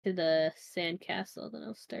to the sandcastle, then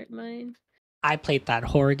I'll start mine. I played that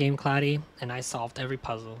horror game, Cloudy, and I solved every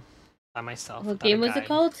puzzle by myself. What without a game was it guide.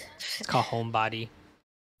 called? It's called Homebody.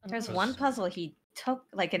 There's Oh. one puzzle he took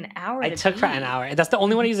like an hour. I took for an hour, and that's the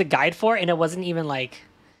only one I used a guide for, and it wasn't even like.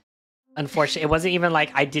 Unfortunately, it wasn't even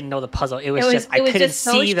like I didn't know the puzzle. It was just I couldn't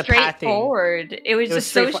see the pathing. Straightforward. It was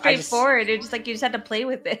just so straightforward. It was just like you just had to play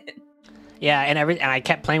with it. Yeah, and I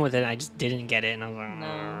kept playing with it, and I just didn't get it, and I was like,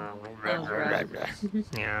 No.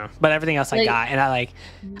 yeah. But everything else I got, and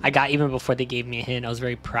I got even before they gave me a hint. I was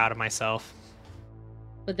very proud of myself.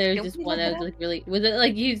 But there's just one that was like really. Was it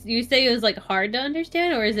like you say it was like hard to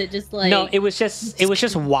understand, or is it just like? No, it was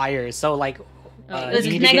just wires. So like. It was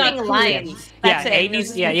connecting lines. Yeah,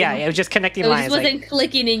 it was just connecting lines. It just wasn't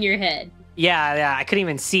clicking in your head. Yeah, I couldn't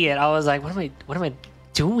even see it. I was like, what am I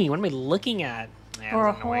doing? What am I looking at? Yeah, for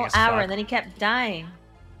a whole hour, and then he kept dying.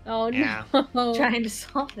 Oh yeah. No! Trying to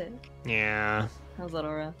solve it. Yeah. That was a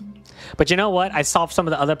little rough. But you know what? I solved some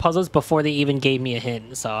of the other puzzles before they even gave me a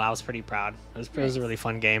hint, so I was pretty proud. It was a really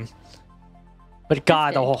fun game. But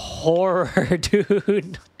God, the whole horror,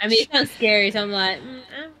 dude. I mean, it sounds scary, so I'm like,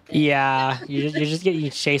 yeah, you just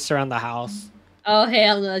get chased around the house. Oh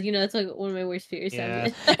hell no! You know, it's like one of my worst fears. Yeah,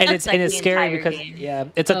 and it's like it's scary because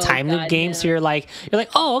it's a time loop game. So you're like,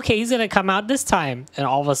 oh, okay, he's gonna come out this time, and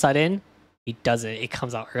all of a sudden, he doesn't. It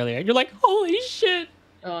comes out earlier. And you're like, holy shit!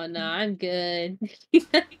 Oh no, I'm good. Yeah,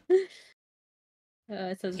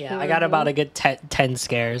 horrible. I got about a good 10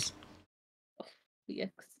 scares. Oh, yucks.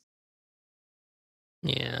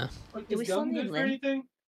 Yeah. Like, is gum good for anything?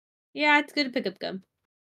 Yeah, it's good to pick up gum.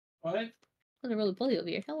 What? I'm gonna roly poly over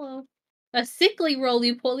here. Hello. A sickly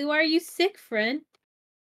roly poly. Why are you sick, friend?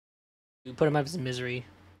 You put him out of his misery.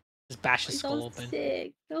 Just bash his skull open.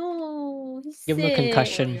 Sick. Oh, he's Give him a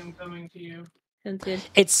concussion. I'm coming to you. Sounds good.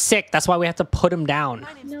 It's sick. That's why we have to put him down.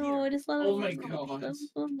 No, just let him. Oh my god.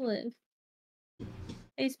 Live.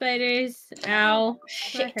 Hey, spiders. Ow.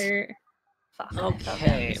 Shit. That hurt. Fuck,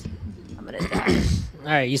 Okay. I'm gonna die.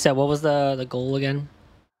 Alright, you said what was the goal again?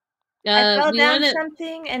 I fell down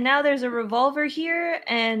something, and now there's a revolver here,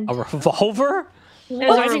 and a revolver?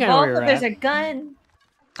 There's a revolver. There's a gun.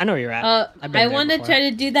 I know where you're at. I want to try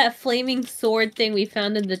to do that flaming sword thing we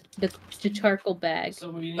found in the charcoal bag. So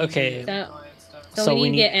we need okay. So we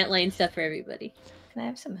need to get antlion stuff for everybody. Can I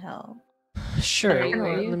have some help? Sure.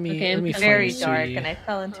 Let me very find dark, Sweetie. and I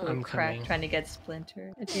fell into a crack coming. trying to get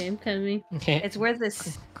Splinter. Okay, I'm coming. Okay. It's where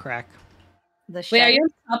this crack. The shed. Wait, are you on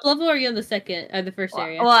the top level or are you on the second or the first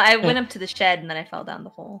area? Well, I went up to the shed and then I fell down the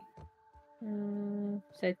hole.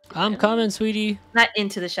 I'm coming, sweetie. Not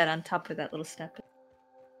into the shed, on top of that little step.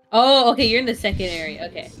 Oh, okay, you're in the second area.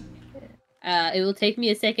 Okay. It will take me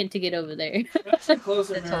a second to get over there. It's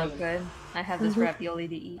all good. I have this ravioli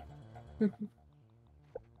to eat.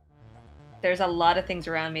 There's a lot of things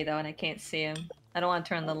around me though, and I can't see them. I don't want to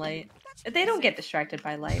turn the light. They don't get distracted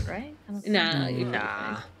by light, right?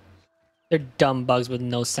 Nah. They're dumb bugs with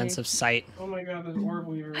no sense of sight. Oh my god, there's orb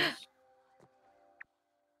weavers.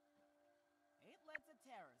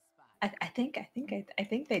 I think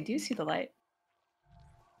they do see the light.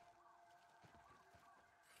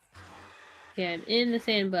 Yeah, I'm in the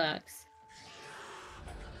sandbox.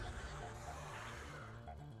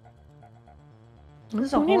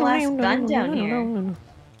 There's a whole ass gun down here.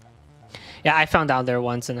 Yeah, I found down there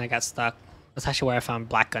once and I got stuck. That's actually where I found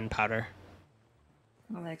black gunpowder.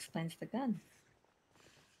 Well, that explains the gun.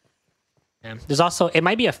 Yeah. There's also, it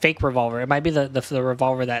might be a fake revolver. It might be the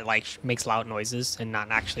revolver that like makes loud noises and not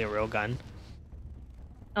actually a real gun.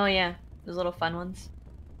 Oh yeah, those little fun ones.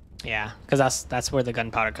 Yeah, because that's where the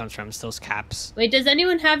gunpowder comes from. It's those caps. Wait, does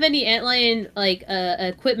anyone have any antlion like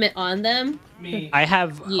equipment on them? Me. I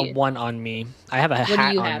have one on me. I have a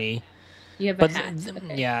hat on me. You have a hat.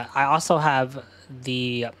 Okay. Yeah, I also have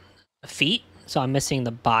the feet, so I'm missing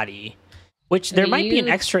the body. Which there might be an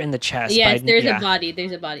extra in the chest. Yes, there's a body.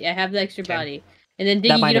 There's a body. I have the extra body. And then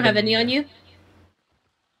Diggy, you don't have any on you?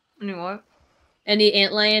 Any what? Any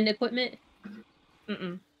antlion equipment?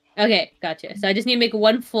 Mm-mm. Okay, gotcha. So I just need to make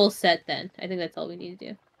one full set then. I think that's all we need to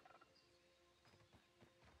do.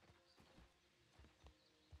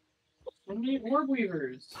 So many orb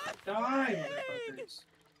weavers. Die, motherfuckers.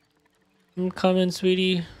 I'm coming,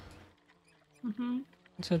 sweetie. Mm-hmm.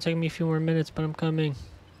 It's gonna take me a few more minutes, but I'm coming.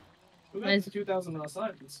 Who got 2,000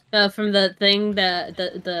 seconds? From the thing,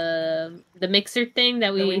 the mixer thing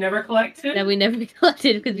that we never collected. That we never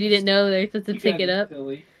collected because we didn't know they were supposed to pick it up.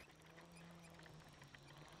 Silly.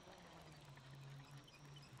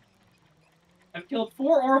 I've killed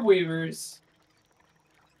 4 orb weavers.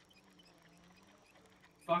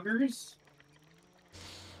 Fuckers.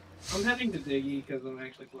 I'm heading to Diggy because I'm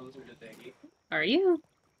actually closer to Diggy. Are you?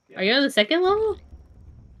 Are you on the second level?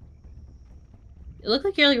 It looked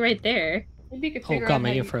like you're like right there. Maybe you could Oh figure god, out my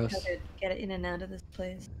how game you froze. could get in and out of this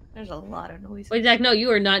place. There's a lot of noise. Wait, Zach, no,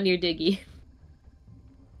 you are not near Diggy.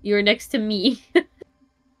 You are next to me.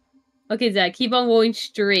 Okay, Zach, keep on going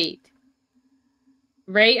straight.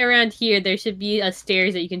 Right around here, there should be a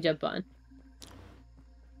stairs that you can jump on.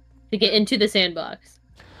 To get into the sandbox.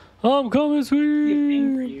 I'm coming, See a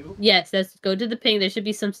ping for sweet. you. Yes, go to the ping. There should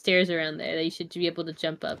be some stairs around there that you should be able to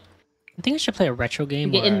jump up. I think I should play a retro To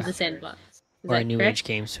game get or into a, the sandbox. Is or a that new correct? age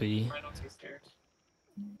game, sweetie. I don't see stairs.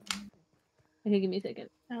 Okay, give me a second.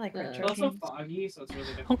 I like retro It's also games. foggy, so it's really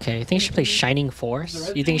difficult. Okay, I think I should play Shining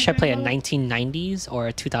Force. You think I should play a 1990s or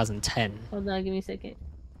a 2010? Hold on, give me a second.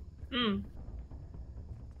 Mm.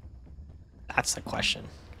 That's the question.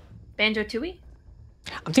 Banjo-Tooie?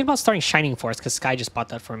 I'm thinking about starting Shining Force because Sky just bought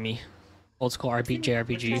that for me. Old school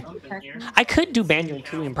JRPG. Something here. I could do Banjo and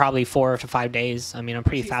Tooie in probably 4 to 5 days. I mean, I'm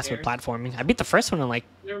pretty fast with platforming. I beat the first one in like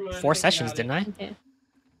Never mind, 4 think sessions, about didn't I? Okay.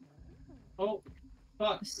 Oh,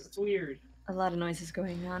 fuck. It's weird. A lot of noises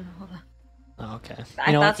going on. Hold on. Oh, okay. I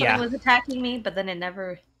You know thought what? someone Yeah. was attacking me, but then it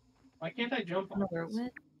never. Why can't I jump I on don't know where it this?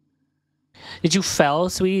 went. Did you fell,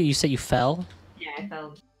 sweetie? You said you fell? Yeah, I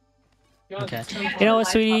fell. God, Okay. it's so You know what,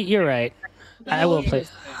 I sweetie? thought- You're right. I will play.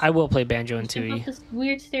 I will play Banjo and Jump up Tooie. this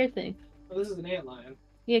weird stair thing. Oh, this is an antlion.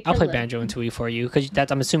 Yeah, I'll kill play it. Banjo and Tooie for you because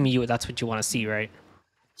that's. I'm assuming that's what you want to see, right?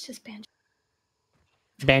 It's just Banjo.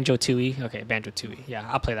 Banjo Tooie. Okay, Banjo Tooie. Yeah,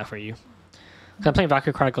 I'll play that for you. 'Cause I'm playing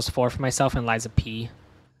Valkyrie Chronicles 4 for myself and Liza P.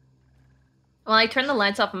 Well, I turned the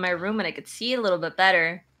lights off in my room and I could see a little bit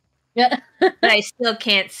better, Yeah. but I still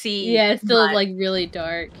can't see. Yeah, it's still much. like really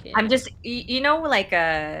dark. Yeah. I'm just, you know, like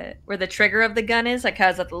where the trigger of the gun is, like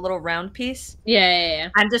has that little round piece. Yeah.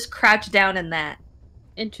 I'm just crouched down in that.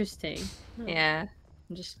 Interesting. Hmm. Yeah,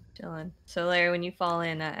 I'm just chilling. So Larry, when you fall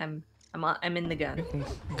in, I'm in the gun.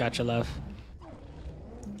 Gotcha, love.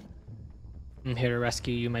 I'm here to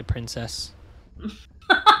rescue you, my princess.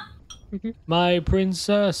 My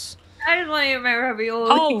princess. I just want to eat my ravioli.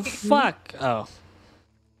 Oh fuck! Oh,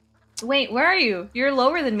 Wait, where are you? You're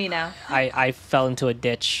lower than me now. I fell into a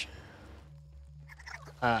ditch.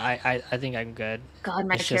 I think I'm good. God,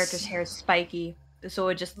 my It's character's just- hair is spiky, so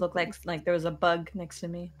it just looked like there was a bug next to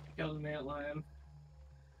me. Killed an antlion.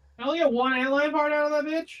 I only got one antlion part out of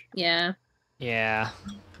that bitch? Yeah. Yeah,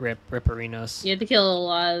 Ripperinos. You have to kill a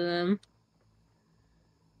lot of them.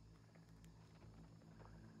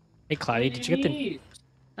 Hey, Cloudy, did you get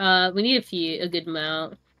the? We need a good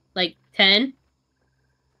amount. Like 10?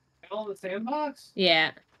 All in the sandbox?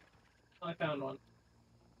 Yeah. Oh, I found one.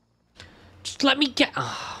 Just let me get.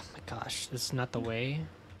 Oh my gosh, this is not the way.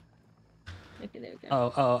 Okay, there we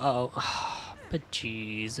go. Oh. But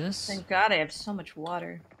Jesus. Thank God I have so much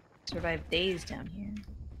water. Survive days down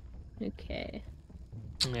here. Okay.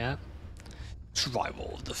 Yeah.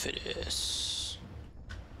 Survival of the fittest.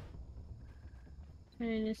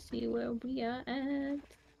 Trying to see where we are at.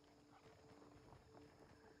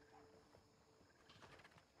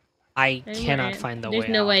 I I'm cannot right. find the There's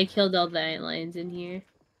way no out. way I killed all the antlions in here.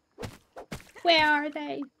 Where are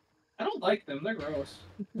they? I don't like them. They're gross.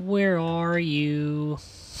 Where are you?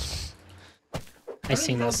 I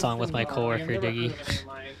sing that know song if with it's my an antlion. coworker, I've never heard Diggy. of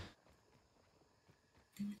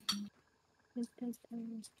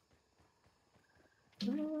an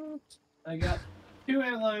antlion. I got 2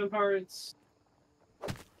 antlion parts.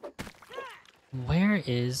 Where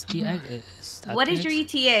is the egg? Is that What the is your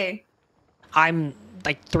eggs? ETA? I'm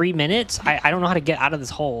like 3 minutes. I don't know how to get out of this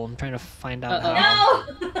hole. I'm trying to find out Uh-oh. how.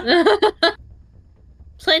 No!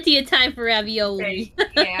 Plenty of time for ravioli.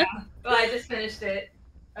 Yeah. Well, I just finished it.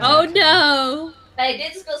 Oh no! But I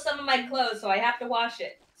did spill some of my clothes, so I have to wash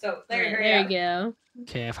it. So Larry, hurry There up. you go.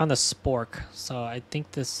 Okay, I found the spork. So I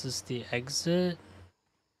think this is the exit.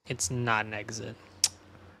 It's not an exit.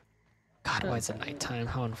 God, why is it nighttime?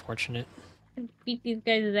 How unfortunate. Beat these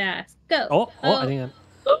guys' ass. Go. Oh, I think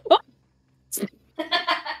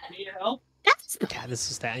Need help? yeah,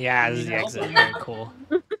 this is that. Yeah, this is the exit. Very cool.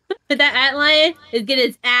 But that antlion is getting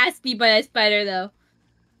its ass beat by a spider, though.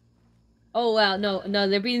 Oh wow, no,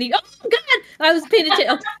 they're beating the. Oh god, I was paying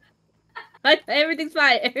attention. Oh. Everything's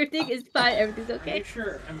fine. Everything is fine. Everything's Are okay. you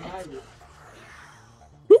sure? I'm by you.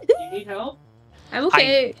 You need help? I'm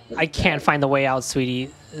okay. I can't find the way out, sweetie.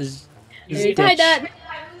 Is You're ditch. tied up.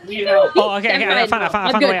 Need help. Oh, okay, I found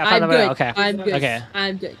the way. I found the way. Okay. I'm good. Okay.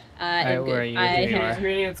 I'm good. I Alright, am where are good. you? I Here you have. are.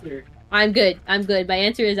 Your answer. I'm good. I'm good. My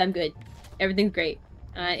answer is I'm good. Everything's great.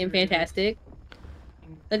 I am fantastic.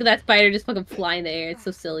 Look at that spider just fucking flying in the air. It's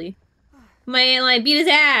so silly. My antlion beat his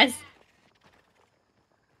ass.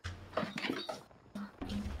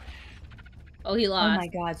 Oh, he Oh lost. my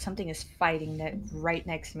god, something is fighting that right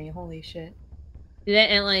next to me. Holy shit. That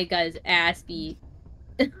antlion got his ass beat.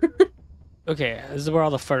 Okay, this is where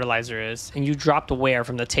all the fertilizer is. And you dropped where?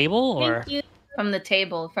 From the table or? Thank you. From the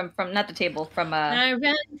table, from not the table, from I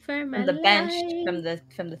run for my from the bench, life.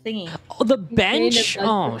 from the thingy. Oh, the bench? Bug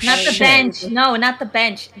Oh, before. Not the shit. bench. No, not the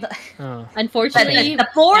bench. Oh. Unfortunately, The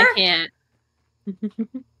floor? I can't.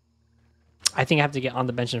 I think I have to get on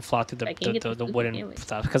the bench and fly through I can't get the the wooden anyway.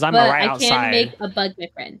 stuff because I'm But right I outside. can make a bug, my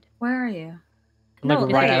friend. Where are you? I'm like No,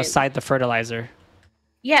 right there. outside the fertilizer.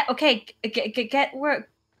 Yeah. Okay. Get where?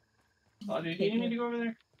 Oh, dude, you need to go over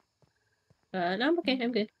there. No, I'm okay.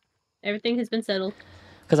 I'm good. Everything has been settled.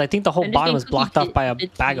 Because I think the whole I'm just bottom being was blocked off by a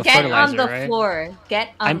cookie bag of Get fertilizer, on the right? floor.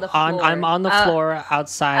 Get on the floor. I'm on the floor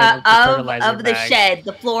outside of the fertilizer of the bag. shed.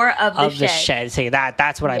 The floor of the Of the shed. shed. Say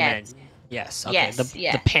that's what I Yes. meant. Yes. Okay. Yes, The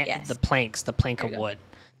yeah, yes. the planks, the plank There of you go. wood.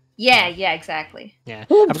 Yeah. Yeah. Exactly. Yeah.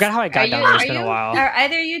 Oops. I forgot how I got down there. It's been a while. Are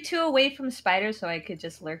either you two away from spiders so I could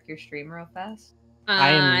just lurk your stream real fast?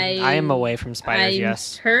 I am away from spiders. I'm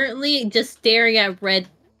Yes. currently just staring at red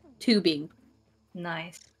tubing.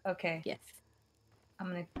 Nice. Okay. Yes. I'm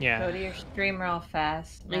gonna Yeah. go to your stream real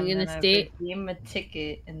fast. and I'm gonna stay- redeem a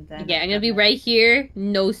ticket and then. Yeah, I'm gonna be right here.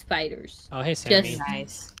 No spiders. Oh hey Sammy. Just-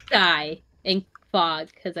 Nice. Sky and fog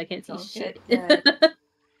because I can't see Oh, shit. good,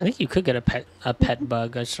 I think you could get a pet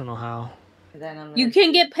bug. I just don't know how. Then I'm You gonna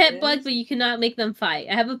can get pet this. bugs, but you cannot make them fight.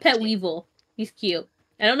 I have a pet weevil. He's cute.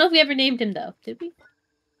 I don't know if we ever named him though. Did we?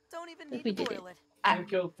 Don't even Think need we to did it. boil it. I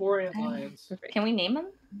killed 4 ant lions. Perfect. Can we name him?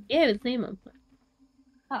 Yeah, let's name him.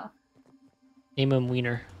 Name him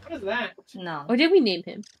Wiener. What is that? No. Or did we name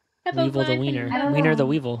him? How about Weevil the mine? Wiener. I don't Wiener the know.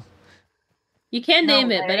 Weevil. You can No,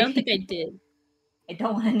 name it, but I don't Larry. think I did. I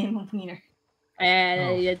don't want to name him Wiener.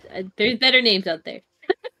 There's better names out there.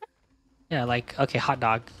 Yeah, like okay, hot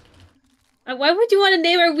dog. Why would you want to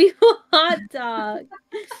name our weevil hot dog?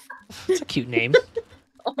 It's a cute name.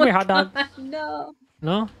 Oh Come here, hot dog. God, no.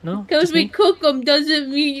 No, no. Because just we me? cook them doesn't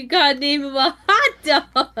mean you gotta name him a hot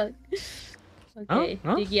dog. Okay,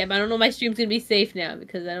 Oh, oh. Diggy, I don't know if my stream's gonna be safe now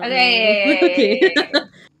because I don't Okay. know.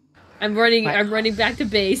 I'm running back to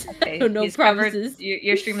base. Okay, No he's covered- promises.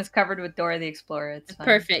 Your stream is covered with Dora the Explorer. It's fine.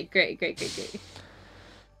 Perfect. Great.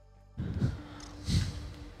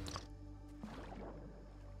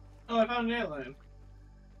 Oh, I found an ant lion.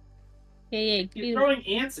 Yeah. He's throwing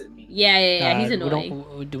ants at me. Yeah. He's We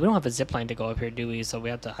annoying. don't have a zip line to go up here, do we? So we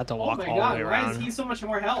have to Oh walk my all god, the way why is around. he so much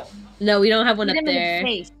more health? No, we don't have one Hit up him in the there.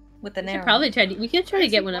 face with an We arrow. could probably try to. We can try to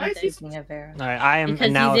get one up Why is he there. Speaking of arrows. All right, I am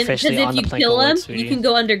Because now because officially if on the you plank of kill wood, him, sweetie. you can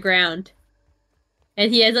go underground.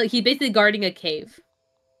 And he's basically guarding a cave.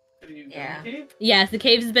 Yeah. Yes, the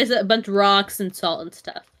cave is basically a bunch of rocks and salt and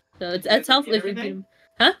stuff. So it's helpful if you everything?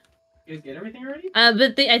 do. You guys get everything already?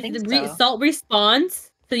 But I think think so. salt respawns,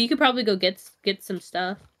 so you could probably go get some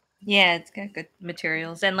stuff. Yeah, it's got good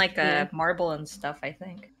materials and like Yeah. marble and stuff. I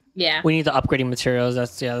think. Yeah. We need the upgrading materials.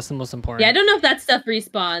 That's the most important. Yeah, I don't know if that stuff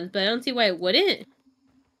respawns, but I don't see why it wouldn't.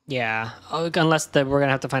 Yeah, unless we're gonna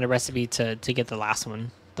have to find a recipe to get the last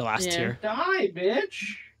one, the last Yeah. tier. Die,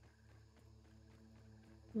 bitch!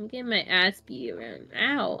 I'm getting my ass beat around.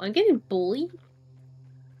 Ow, I'm getting bullied.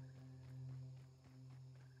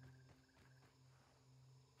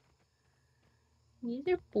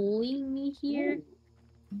 They're bullying me here.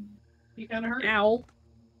 He kind of hurt. Ow.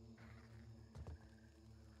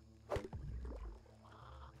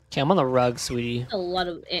 Okay, I'm on the rug, sweetie, A lot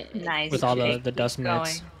of Nice. with all the Keep dust going.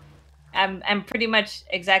 mitts. I'm pretty much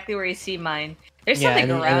exactly where you see mine. There's Yeah,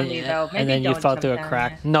 something and, around and, me though. Maybe and then you don't fell jump through a down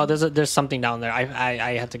crack. there. No, there's something down there.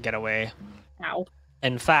 I have to get away. Ow.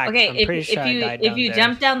 In fact, Okay, I'm pretty sure I died if down you there.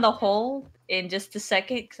 jump down the hole in just a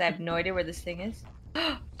second, because I have no idea where this thing is.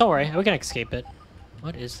 Don't worry, we can escape it.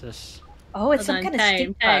 What is this? Oh, it's Hold some on, kind of time,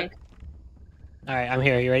 stink time. bug. All right, I'm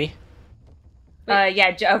here. You ready?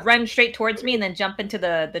 Yeah, run straight towards me and then jump into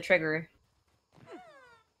the trigger.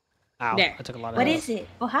 Ow! There. I took a lot of. What health. is it?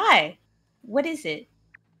 Oh, hi. What is it?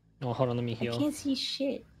 No, hold on. Let me I heal. can't see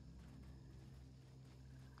shit.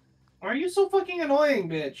 Why are you so fucking annoying,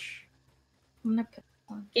 bitch? I'm gonna put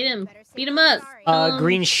Get him. Beat him up.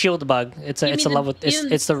 Green shield bug. It's a give it's me a the- level. give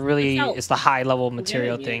him It's the really help. it's the high level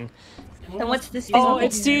material me. thing. Then what's this thing? Oh, over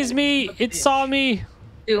it here? sees me. It saw me.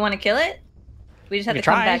 Do we want to kill it? We just have We to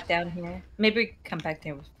come try. back down here. Maybe we can come back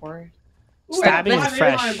down before. Ooh, Stabbing I is got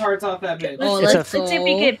fresh. airline parts off that bitch. Oh, It's a let's Let's see if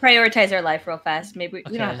we go. can prioritize our life real fast. Maybe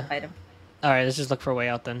we don't have Okay. to fight him. All right, let's just look for a way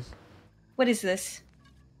out then. What is this?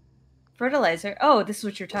 Fertilizer. Oh, this is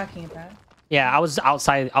what you're talking about. Yeah, I was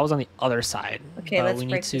outside. I was on the other side. Okay, but let's we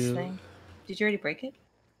need break to. this thing. Did you already break it?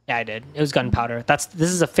 Yeah, I did. It was gunpowder. This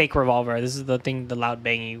is a fake revolver. This is the thing, the loud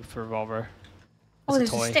banging revolver. Oh,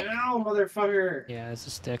 It's there's a toy. stick. Ow, motherfucker. Yeah, it's a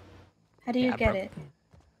stick. How do you Yeah, get bro. it?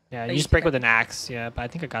 Yeah, Oh, you you just break took with it. an axe. Yeah, but I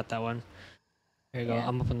think I got that one. There you go. Yeah.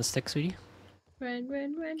 I'm up on the stick, sweetie. Run,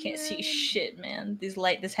 run, run. Can't see run. shit, man.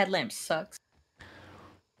 This headlamp sucks.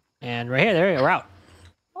 And right here, there, we're out.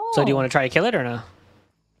 Oh. So do you want to try to kill it or no?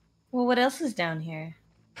 Well, what else is down here?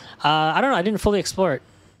 I don't know. I didn't fully explore it.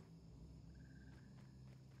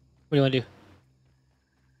 What do you want to do?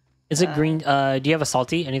 Is it green? Do you have a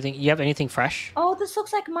salty? Anything? You have anything fresh? Oh, this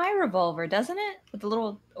looks like my revolver, doesn't it? With the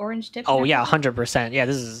little orange tip. Oh and yeah, everything? 100%. Yeah,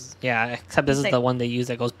 this is except this It's is like- the one they use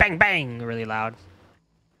that goes bang bang really loud.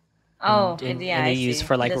 Oh, and yeah, they I use see.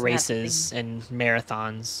 for It like doesn't have the races thing. and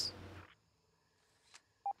marathons.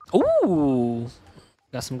 Ooh,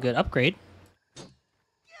 got some good upgrade.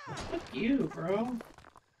 Fuck you, bro.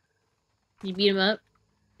 You beat him up.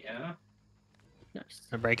 Yeah. Nice.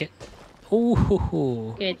 Gonna break it.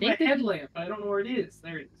 Ooh. Okay, I My think we- headlamp. I don't know where it is.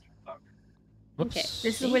 There it is. Fuck. Whoops. Okay.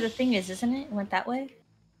 This is where the thing is, isn't it? It went that way.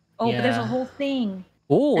 Oh, but there's Yeah. a whole thing.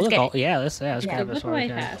 Oh, Let's look! get Oh, it. yeah, let's Yeah. grab what this do one. I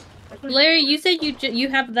Okay. have? Larry, you said you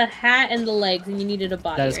have the hat and the legs, and you needed a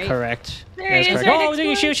body. That is right? correct. There That is he is, correct. right Oh, next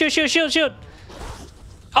dude, to shoot, shoot, shoot, shoot, shoot!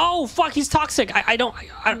 Oh, fuck! He's toxic. I don't.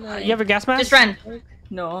 No. You have a gas mask? Just run.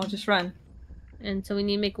 No, just run. And so we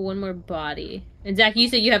need to make one more body. And Zach, you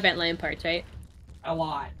said you have antlion parts, right? A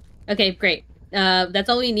lot. Okay, great. That's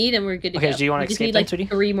all we need, and we're good to Okay, go. do you wanna We just escape need then, like sweetie?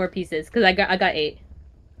 3 more pieces because I got 8.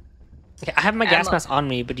 Okay, I have my gas Ammo. mask on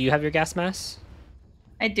me, but do you have your gas mask?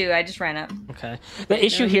 I do. I just ran up. Okay. The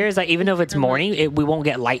issue here is that even if it's morning, we won't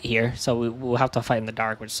get light here, so we'll have to fight in the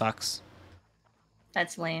dark, which sucks.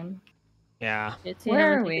 That's lame. Yeah. Let's see Where how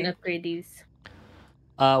are much I can we? upgrade these.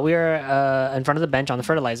 We're in front of the bench on the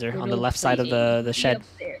fertilizer on the Brittle left side of the plating. shed. Up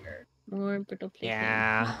there. More brittle plating.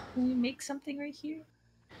 Yeah. Can we make something right here?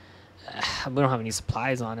 We don't have any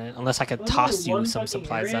supplies on it, unless I could Wasn't toss there you one some fucking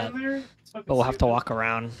supplies area up. in there? It's fucking But we'll have to stupid. walk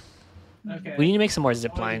around. Okay. We need to make some more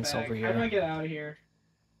zip I wanna lines get back. over How do I here. get out of here?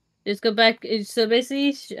 Just go back. So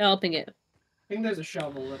basically, I'll ping it. I think there's a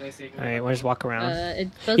shovel that I see. All right, we'll just walk around.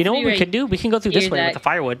 It's supposed You know to what be we right. could do? We can go through this here, way with Zach. the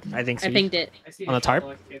firewood. I think. I Sweetie. pinged it. I see on a the tarp?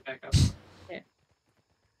 shovel, I can get back up.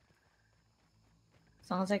 As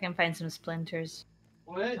long as I can find some splinters.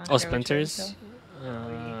 What? Not Oh, sure which way to splinters. go.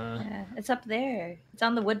 Uh, Yeah, it's up there. It's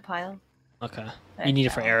on the wood pile. okay. that You I need it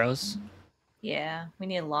for found. arrows. Yeah, we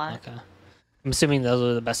need a lot. Okay. I'm assuming those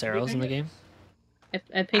are the best arrows in the game.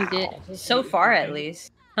 I pinged it. So far, at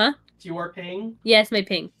least. Do you are ping? Yes, my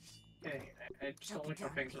ping. Okay. I just don't want your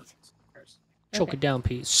ping first. Choke Okay. it down,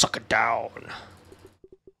 Pete. Suck it down.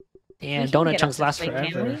 Damn, We should donut get chunks up last this way,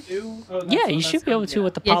 can't forever. we? Yeah, you should be able to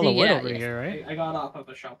with the Yes, pile of wood yeah, over yes. here, right? I got off of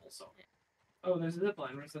the shovel, so. Oh, there's a zip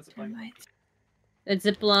line. Where's that zip line? Termites. The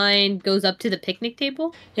zip line goes up to the picnic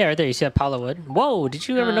table. Yeah, right there. You see that pile of wood? Whoa! Did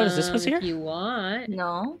you ever notice this was here? If you want.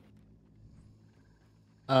 No.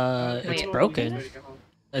 It's Wait. broken.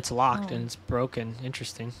 It's locked Oh. and it's broken.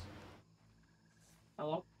 Interesting.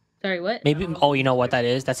 Hello? Sorry, what? Maybe. Oh, you know what that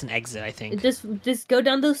is? That's an exit, I think. Just go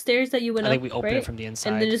down those stairs that you went I up. think we open right? it from the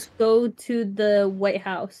inside. And then just go to the White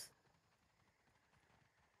House.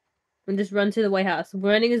 And just run to the White House.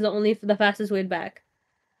 Running is the fastest way back.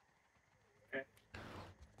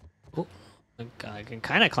 I can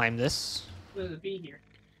kind of climb this. There's a bee here.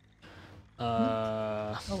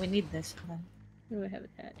 Uh. Oh, we need this then. What do I have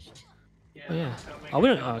attached? Yeah. Oh yeah. so Oh, we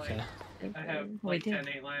don't. I Oh, have, okay. Like, I have We like do. 10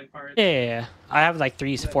 8-line parts. Yeah. I have like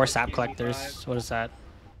 3, That's 4 like sap 55. collectors. What is that?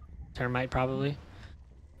 Termite, probably.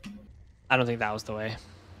 I don't think that was the way.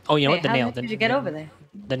 Oh, you know Wait, what? The how nail. did you get over there?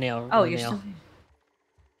 The nail. Oh, the you're nail.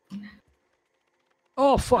 still.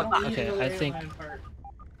 Oh I fuck. don't need Okay, another I think 8-line part.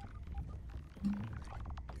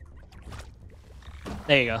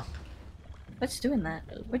 there you go. What's doing that?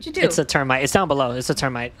 What'd you do? It's a termite. It's down below. It's a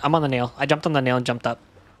termite. I'm on the nail. I jumped on the nail and jumped up.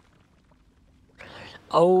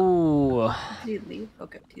 Oh. Did he leave?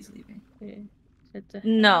 Okay, he's leaving. Okay. That's a-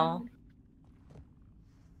 No.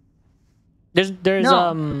 There's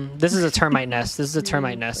No. this is a termite nest. This is a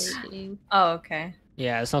termite nest. Plating. Oh, okay.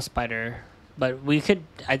 Yeah, it's no spider. But we could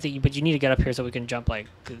I think but you need to get up here so we can jump like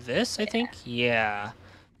this, I think. Yeah.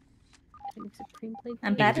 Supreme plate.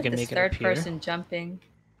 I'm If bad you at can this make it third appear. person jumping.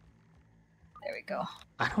 There we go.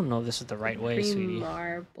 I don't know if this is the right way, Supreme sweetie.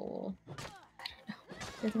 Marble.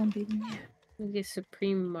 There's one beating me. We get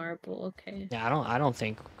Supreme Marble. Okay. Yeah, I don't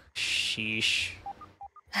think sheesh.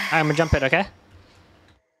 Alright, I'm gonna jump it, okay?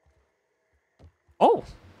 Oh,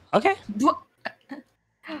 okay.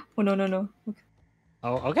 Oh no. Okay.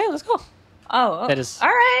 Oh, okay, let's go. Oh, That is- all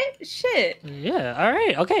right. Shit. Yeah,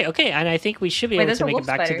 alright, okay. And I think we should be Wait, able there's to a make wolf it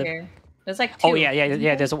back to spider the here. There's like two. Oh yeah, isn't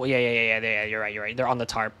there's there? yeah, you're right. They're on the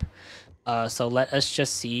tarp. So let us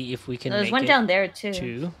just see if we can There's make one it down there too.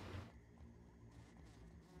 to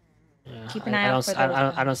Yeah, Keep an eye out for those.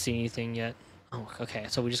 I don't see anything yet. Oh, okay.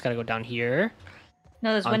 So we just gotta go down here.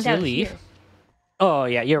 No, there's one onto down the leaf. here. Oh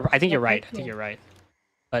yeah, I think Yeah, you're right. right I think here. you're right.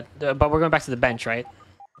 But we're going back to the bench, right?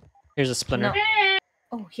 Here's a splinter. No.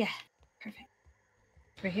 Oh yeah, perfect.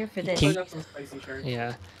 We're here for this. Can- Got some spicy shirts.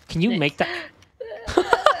 Yeah. Can you Nice. make that?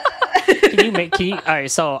 Can you? All right.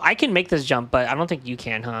 So I can make this jump, but I don't think you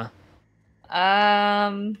can, huh?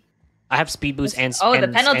 I have speed boost and Oh, the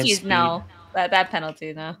and penalties speed. now. That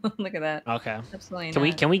penalty now. Look at that. Okay.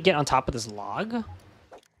 Absolutely. Can we get on top of this log?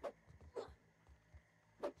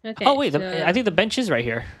 Okay. Oh wait, so I think the bench is right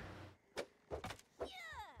here.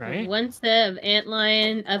 Right? one set of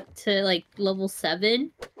antlion up to like level 7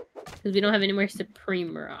 because we don't have any more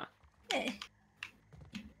supreme rock. Eh.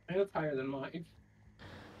 I look higher than mine.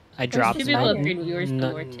 I dropped should be able to mine. upgrade yours No,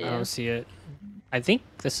 more, I too. don't see it. I think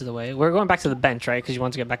this is the way. We're going back to the bench, right? Because you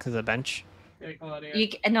want to get back to the bench. Yeah, Claudia.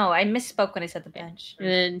 No, I misspoke when I said the bench. And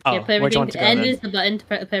then Oh, yeah, put where'd you everything. want to go End then? is the button to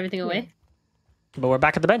put everything away. But we're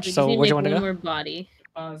back at the bench, We just so need to where'd you make want to one go? more body.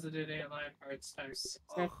 Positive antlion parts times.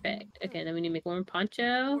 Perfect. Okay, then we need to make one more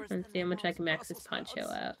poncho and see how much I can max this poncho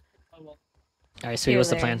out. All right, sweet. What's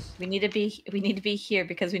the Larry. plan? We need to be here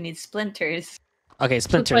because we need splinters. Okay,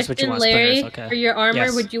 splinters. What you want? Larry, Splinters. Okay. for your armor,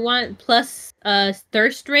 Yes. would you want plus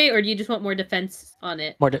thirst rate, or do you just want more defense on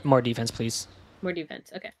it? More defense, please. More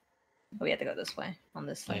defense. Okay. Oh, we have to go this way on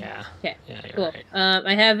this Oh side. yeah. Okay. Yeah, you're Cool. right.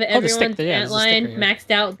 I have the everyone's stick- yeah, there's a sticker antline here.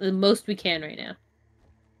 maxed out the most we can right now.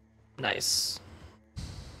 Nice.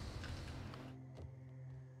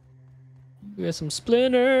 We got some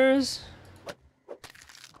splinters.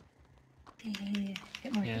 Yeah.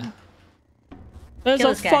 Get more. Yeah. There's Kill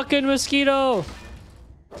a this guy. fucking mosquito.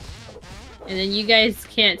 And then you guys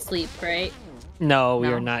can't sleep, right? No, we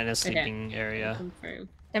No. are not in a sleeping area. Confirm.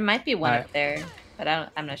 There might be one Alright. up there, but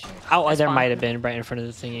I'm not sure. Oh, That's there fine. might have been right in front of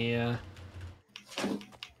the thingy. Yeah.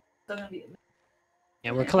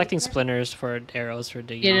 Yeah, we're collecting splinters for arrows for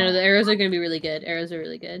digging. Yeah, no, the arrows are gonna be really good. Arrows are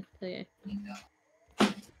really good. So yeah.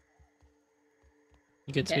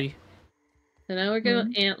 You good, Okay. sweetie? So now we're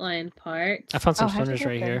going to antline part. I found some Oh, how'd you splinters get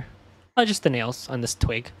right there? here. Oh, just the nails on this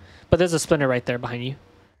twig. But there's a splinter right there behind you.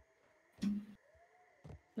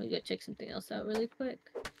 Let me go check something else out really quick.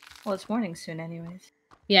 Well, it's morning soon, anyways.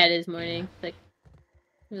 Yeah, it is morning. It's like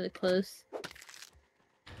really close.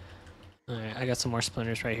 Alright, I got some more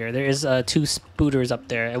splinters right here. There is 2 spooters up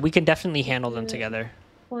there, and we can definitely handle them together.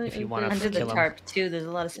 If you wanna Under the kill 'em. tarp too, there's a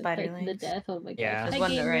lot of spider Fight to the lines. death. Oh my god. Yeah. There's Hi,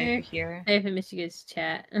 one gamer. right here. I haven't missed you guys'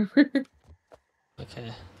 chat.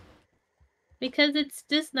 Okay. Because it's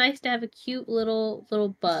just nice to have a cute little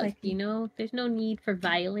bug, like- you know? There's no need for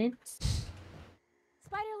violence.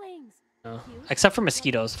 Spiderlings. No. Except for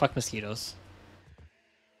mosquitoes. Fuck mosquitoes.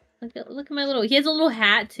 Look at my little. He has a little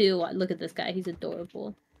hat too. Look at this guy. He's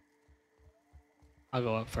adorable. I'll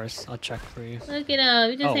go up first. I'll check for you. Look at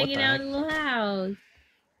him. He's just Oh, what hanging the out heck? in a little house.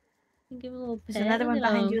 Give him a little There's pet. another one Look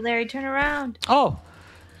at behind him. you, Larry. Turn around. Oh!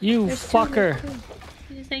 You There's two, fucker!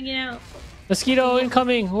 He's just hanging out. Mosquito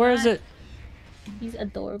incoming! Where is it? He's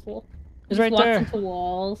adorable. It's He right walks there. into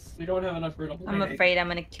walls. We don't have enough brittle I'm plating. afraid I'm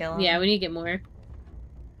gonna kill him. Yeah, we need to get more.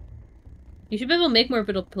 You should be able to make more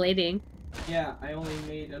brittle plating. Yeah, I only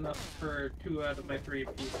made enough for 2 out of my 3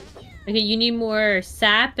 pieces. Okay, you need more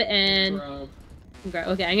sap and. Grub.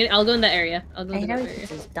 Okay, I'll go in that area. I'll go I in know that he area.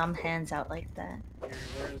 puts his dumb hands out like that.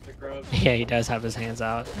 Where's the grub? Yeah, he does have his hands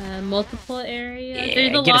out. Multiple areas. Yeah, There's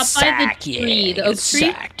a get lot a sack, by the tree, yeah, the get oak a tree,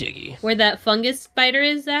 sack, Diggy. where that fungus spider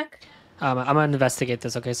is, Zach. I'm gonna investigate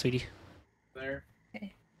this, okay, sweetie? There.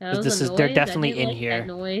 That was This a is- they're noise. definitely I didn't in like here. That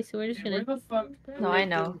noise. So we're just Where gonna. the fuck? No, I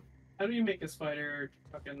know. How do you make a spider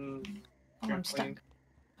fucking Oh, I'm stuck. trampoline?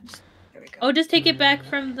 Here we go. Oh, just take it back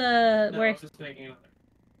from the No, where. I'm just making it.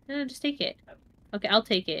 No, just take it. Okay, I'll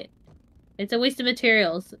take it. It's a waste of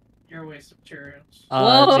materials. You're a waste of materials.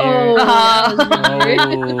 Whoa! Dear. that was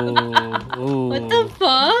weird. Oh, ooh. What the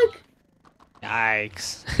fuck?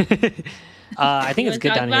 Yikes. I think You it's wanna good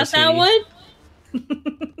talk down here, about sweetie. that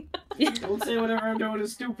one? Don't say whatever I'm doing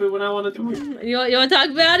is stupid when I want to do it. You want to talk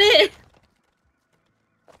about it?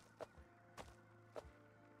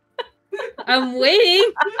 I'm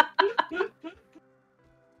waiting.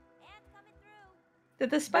 Did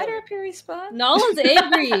the spider appear respawn? Nolan's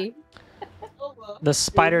angry. The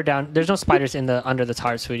spider down. There's no spiders in the under the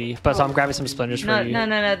tarp, sweetie. But so I'm grabbing some splinters for No, you. no,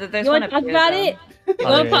 no, no. There's You one want up to talk here, about though. it? Oh, You there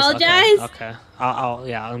want it to is. apologize? Okay. I'll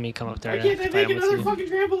yeah. Let me come up there. I can't to make fight him with another you. fucking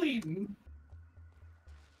trampoline.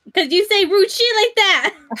 Because you say rude shit like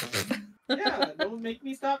that. Yeah, don't make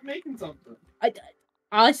me stop making something.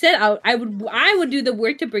 I said I would do the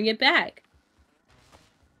work to bring it back.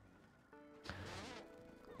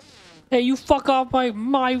 Hey, you fuck off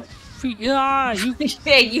my Yeah, you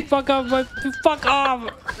Yeah, you. fuck up, you fuck off.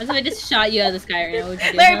 What if I just shot you out of the sky right now? What would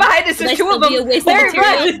you do? Larry, huh? behind us, Would there's I two of still be a them. waste of Larry,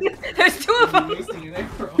 material? run! There's two of them. Wasting an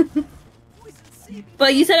arrow.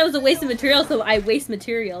 But you said I was a waste of material, so I waste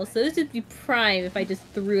material. So this would be prime if I just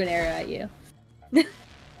threw an arrow at you.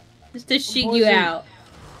 Just to shoot you out.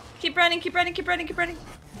 Keep running, keep running, keep running, keep running.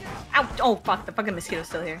 Ow! Oh fuck! The fucking mosquito's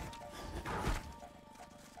still here.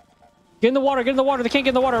 Get in the water, get in the water. They can't get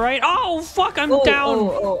in the water, right? Oh, fuck, I'm Oh, down.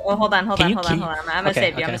 oh, hold on, hold Can on, you- hold can on, you- hold on. I'm gonna Okay,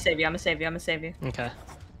 save you, I'm okay. gonna save you, I'm gonna save you, I'm gonna save you. Okay.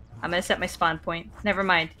 I'm gonna set my spawn point. Never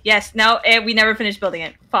mind. Yes, no, we never finished building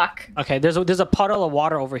it. Fuck. Okay, there's a puddle of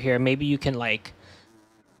water over here. Maybe you can, like...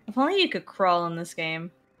 If only you could crawl in this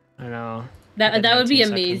game. I don't know. That would be 19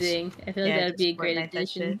 seconds. amazing. I feel like Yeah, that would be a just great Fortnite that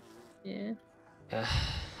addition. Yeah.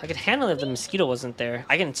 I could handle it if the mosquito wasn't there.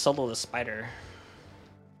 I can solo the spider.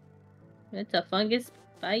 That's a fungus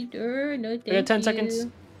spider. No thank I got 10 you. seconds.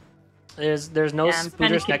 There's no Yeah, I'm trying to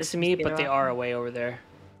spooters keep next this to me, but mosquito they off are me. way over there.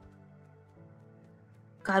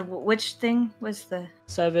 God, which thing was the...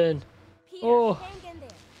 7. Peter, Oh. hang in there.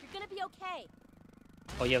 You're gonna be okay.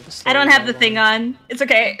 Oh, you have the I don't have the thing on. It's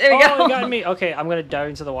okay. There we Oh, go. you got me. Okay, I'm gonna dive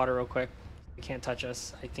into the water real quick. They can't touch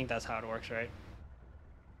us. I think that's how it works, right?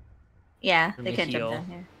 Yeah, Let they me can't heal. jump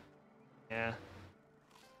down here. Yeah.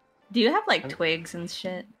 Do you have like I'm- twigs and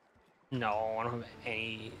shit? No, I don't have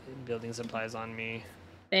any building supplies on me.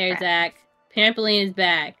 There, Zach. Trampoline is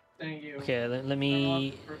back. Thank you. Okay, let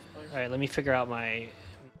me... Alright, let me figure out my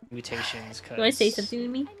mutations, cause... You want to say something to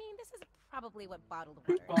me? I mean, this is probably what bottled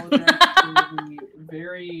water. Apologize for the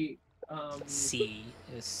very, C.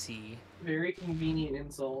 It was C. very convenient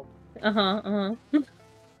insult. Okay.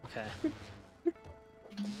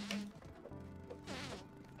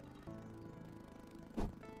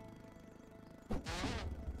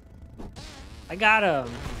 I got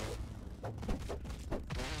him!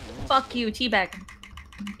 Fuck you, teabag.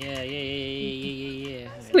 Yeah.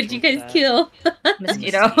 What'd you guys kill?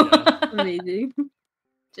 Mosquito. Amazing.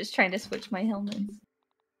 Just trying to switch my helmets.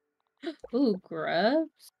 Ooh,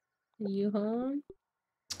 grubs. Are you home?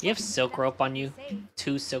 You have silk rope on you?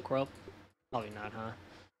 2 silk rope? Probably not, huh?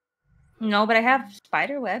 No, but I have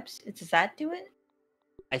spider webs. Does that do it?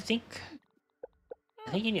 I think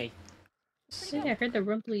you need... Yeah, I heard the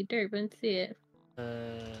rumbly dirt, but I didn't see it.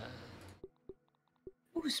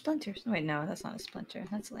 Ooh, splinters. Wait, no, that's not a splinter.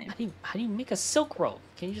 That's lame. How do you make a silk rope?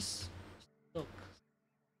 Can you just... Silk.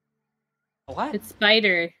 What? It's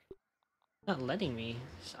spider. Not letting me.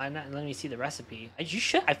 I'm not letting me see the recipe. You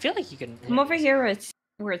should. I feel like you can. Come over here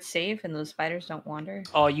where it's safe and those spiders don't wander.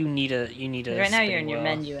 Oh, you need a. 'Cause right now you're in your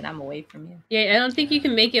menu and I'm away from you. Yeah, I don't think you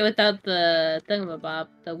can make it without the thingamabob,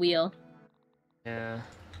 the wheel. Yeah.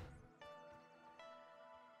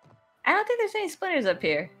 I don't think there's any splinters up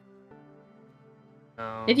here.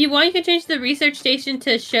 No. If you want, you can change the research station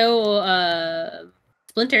to show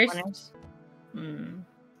splinters. Splinters?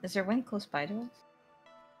 Is there one close by to us?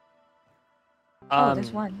 Oh,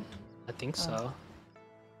 there's one. I think so.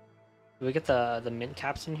 Did we get the mint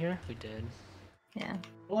caps in here? We did. Yeah.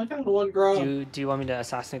 Well, I found one grub. Do you want me to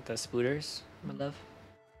assassinate the spooters, my love?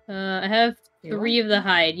 I have 3 of the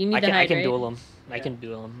hide. You need the hide, I can right? duel them. I can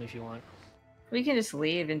duel them if you want. We can just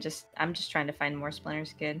leave and I'm just trying to find more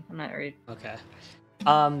splinters, kid. I'm not worried. Okay.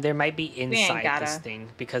 There might be inside this gotta. thing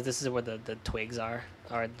because this is where the twigs are,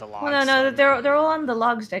 or the logs. Well, no, they're all on the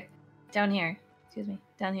logs deck. Down here. Excuse me.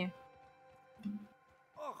 Down here.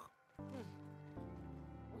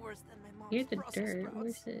 Here's the dirt.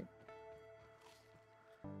 Where's it?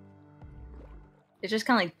 It's just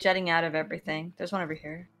kind of like jutting out of everything. There's one over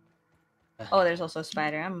here. Oh, there's also a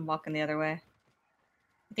spider. I'm walking the other way.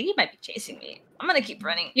 I think he might be chasing me. I'm gonna keep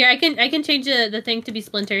running. Yeah, I can change the thing to be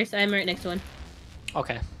splinters. I'm right next to one.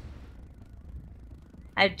 Okay.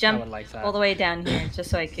 I jumped like that. all the way down here just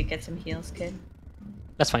so I could get some heals, kid.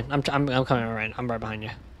 That's fine. I'm coming around. I'm right behind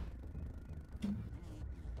you.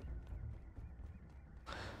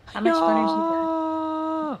 How much splinters you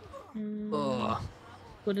got? Ugh.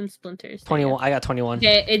 Wooden splinters. 21. I got 21.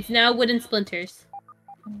 Okay, it's now wooden splinters.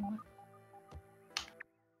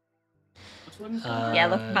 Yeah,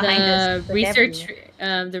 look behind us. The Look research,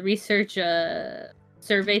 everywhere. the research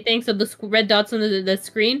survey thing. So the red dots on the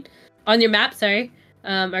screen on your map, sorry,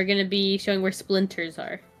 are gonna be showing where splinters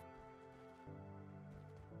are.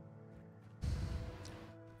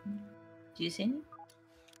 Do you see any?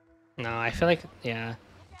 No, I feel like I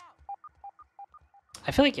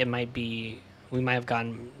feel like it might be. We might have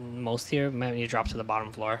gotten most here. We might need to drop to the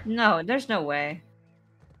bottom floor. No, there's no way.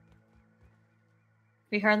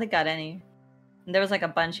 We hardly got any. There was like a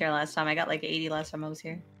bunch here last time. I got like 80 last time I was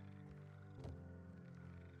here.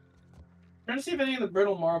 Trying to see if any of the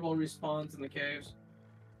brittle marble respawns in the caves.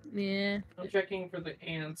 Yeah. I'm checking for the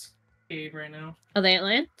ants cave right now. Oh, the ant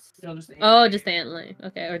lands? No, just the ant Oh, cave. just the ant line.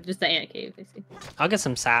 Okay, or just the ant cave. I see. I'll get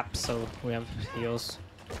some sap so we have heals.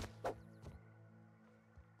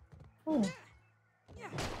 Oh.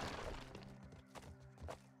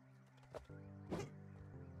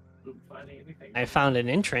 Couldn't find anything. I found an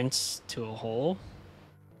entrance to a hole.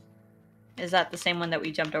 Is that the same one that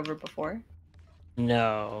we jumped over before?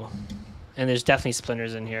 No. And there's definitely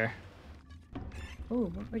splinters in here. Oh,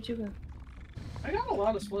 where'd you go? I got a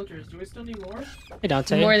lot of splinters. Do we still need more? Hey, The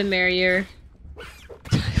Dante. more the merrier. Those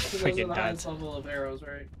are Freaking the highest Dante. level of arrows,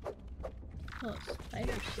 right? Oh,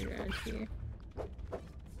 spider shit around here.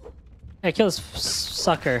 Hey, kill this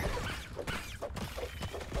sucker.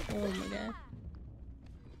 Oh my god.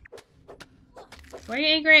 Why are you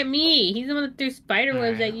angry at me? He's the one that threw spider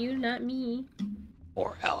webs at you, not me.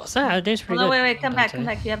 Or else. Ah, there's pretty Hold on, good. wait, come back, Dante. come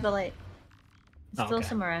back. You have the light. Oh, Still okay.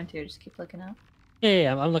 some around here. Just keep looking up.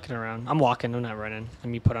 Yeah, I'm looking around. I'm walking. I'm not running. Let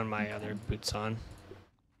me put on my other boots on.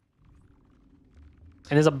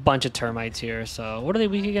 And there's a bunch of termites here. So what are they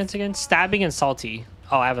weak against again? Stabbing and salty.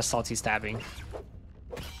 Oh, I have a salty stabbing.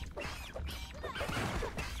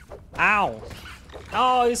 Ow!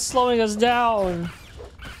 Oh, he's slowing us down.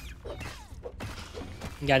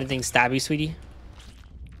 You got anything stabby, sweetie?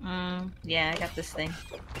 Yeah, I got this thing.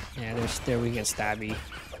 Yeah, they're weak against stabby.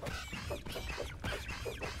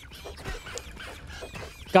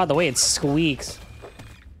 God, the way it squeaks.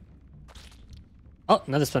 Oh,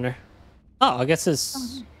 another splinter. Oh, I guess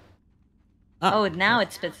this. Oh, now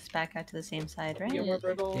it spits us back out to the same side, right? Get more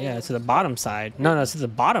brittle. Yeah, it's to the bottom side. No, it's to the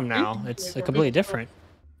bottom now. It's completely different.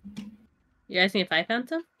 You're asking if I found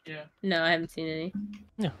some? Yeah. No, I haven't seen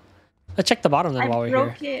any. Let's check the bottom then I while we're here.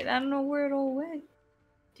 broke it. I don't know where it all went.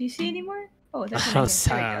 Do you see any more? Oh, there's I one don't,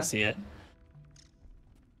 here. I There we don't go. see it.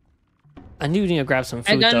 I knew we need to grab some I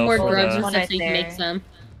food got though. more For grubs and the... One stuff right so you can make there. some.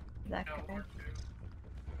 That No, guy. more food.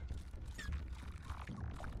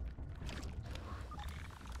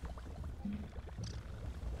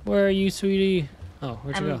 Where are you, sweetie? Oh,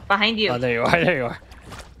 where'd you I'm go? behind you. Oh, there you are. There you are.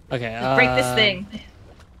 Okay. Break this thing.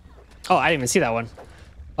 Oh, I didn't even see that one.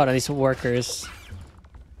 Oh, no, these workers.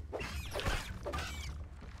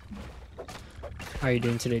 How are you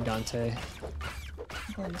doing today, Dante?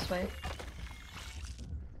 Going this way.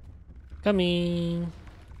 Coming.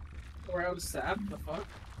 We're out of sap. The fuck?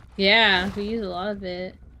 Yeah, we use a lot of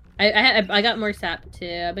it. I got more sap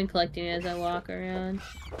too. I've been collecting it as I walk around.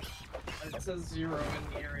 It says 0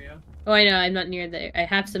 in the area. Oh, I know. I'm not near there. I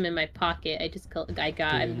have some in my pocket. I just I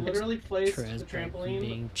got. I Dude. literally placed the Being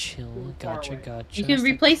trampoline. chill. far Gotcha, away. gotcha. You can Is that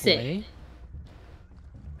replace it. clay?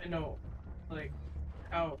 I know. Like,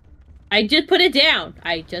 how? I just put it down.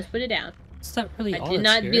 I just put it down. Is that really I all did that's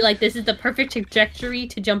not here? be like, this is the perfect trajectory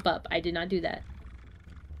to jump up. I did not do that.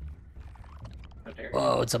 How dare you.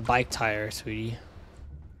 Whoa, it's a bike tire, sweetie.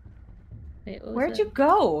 Wait, what was Where'd that? you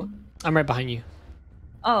go? I'm right behind you.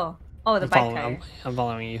 Oh, the I'm bike following. tire. I'm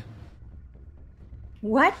following you.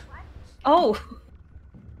 What? Oh,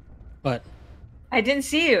 What? I didn't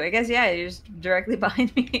see you. I guess yeah, you're just directly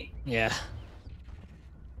behind me. Yeah.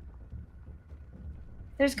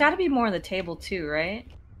 There's got to be more on the table too, right?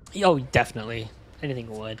 Oh, definitely. Anything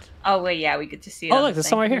would. Oh wait, yeah, we get to see it. Oh, on look, the there's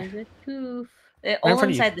some thing. right here. There's a poof. in All front of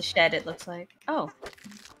you. inside the shed. It looks like. Oh,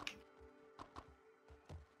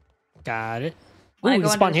 Got it. wanna Ooh, go we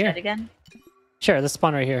under spawn the here. shed again? Sure, let's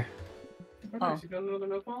spawn right here. Oh, Oh. nice. You got another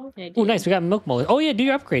milk bottle? I Oh, did. nice. We got milk molars. Oh, yeah, do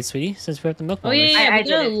your upgrade, sweetie, since we have the milk Oh, molars. yeah, I we did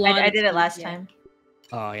got a it. lot I of did it teeth, last yeah. time.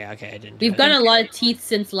 Oh, yeah, okay, I didn't do We've it. gotten a lot of teeth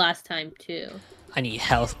since last time too. I need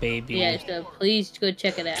health, baby. Yeah, so please go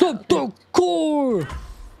check it out. To the core!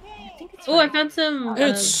 I think it's Oh, I fine. found some.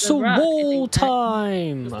 It's the rock, I wall think, that-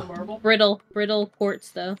 time! Just the marble? Brittle quartz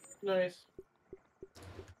though. Nice.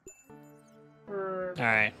 For...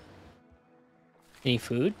 Alright. Any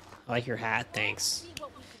food? I like your hat, thanks. See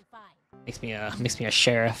what we can find. Makes me a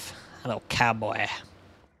sheriff. A little cowboy.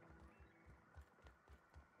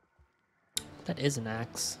 That is an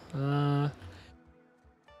axe. I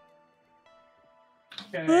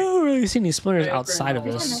Okay. don't really see any splinters Okay, outside of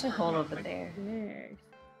There's There's this. another hole over there. There's-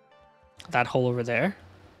 That hole over there.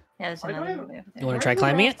 Yeah, there's Why do I another have- hole over You there. want Where's to try the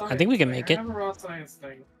climbing raw it? I think we can science make thing? it. I have a raw science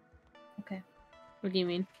thing. What do you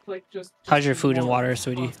mean? Like, just How's your use food and water,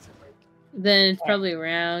 sweetie? constantly. Then it's probably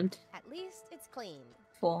around. At least it's clean.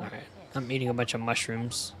 Full. Alright. I'm eating a bunch of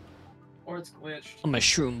mushrooms. Or it's glitched. A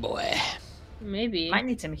mushroom boy. Maybe. Might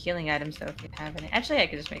need some healing items though if you have any. Actually, I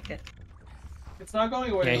could just make it. It's not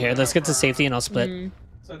going away. Okay, no here, matter let's get to how safety and I'll split. Mm,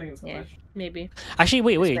 So I think it's Yeah. glitched. maybe. Actually,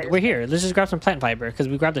 wait, Spiders. we're here. Let's just grab some plant fiber because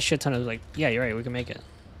we grabbed a shit ton of like. Yeah, you're right. We can make it.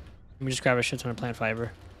 Let me just grab a shit ton of plant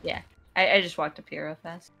fiber. I just walked up here real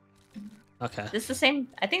fast. Okay. This is the same.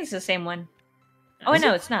 I think it's the same one. Oh,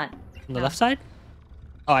 no, it's not. On the left side?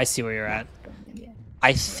 Oh, I see where you're at. Yeah.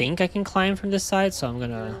 I think I can climb from this side, so I'm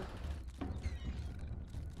gonna...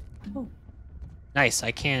 Oh. Nice,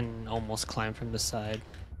 I can almost climb from this side.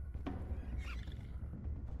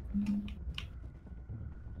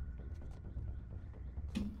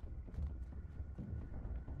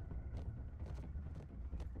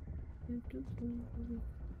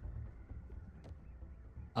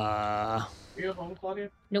 You have home, Claudia?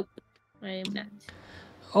 Nope, I am not.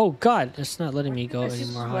 Oh god, it's not letting me go This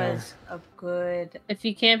anymore higher. was a good. If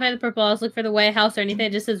you can't find the purples, look for the White House or anything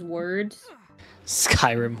that just says words.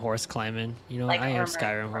 Skyrim horse climbing. You know what? Like I am armor.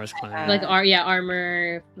 Skyrim horse climbing. Like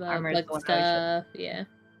armor, Armor's like the one I stuff. Yeah.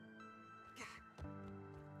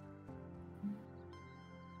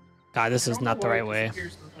 God, this is I don't not know the why right it way.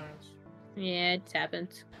 disappears sometimes. Yeah, it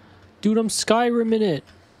happens. Dude, I'm Skyrim in it.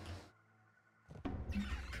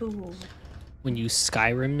 Cool. When you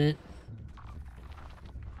Skyrim it.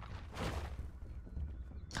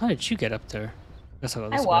 How did you get up there? Guess I'll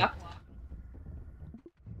go I this way. walked.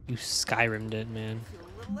 You Skyrim'd it, man. Feel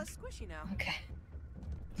a little less squishy now. Okay.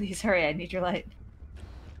 Please hurry. I need your light.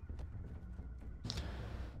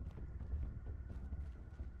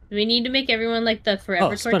 Do we need to make everyone like the forever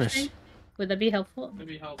torch splinters. thing? Would that be helpful? That'd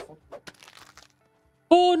be helpful.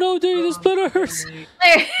 Oh no, dude, the splitters!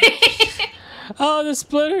 There. Oh, the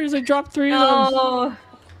splitters! I dropped 3 of them. No.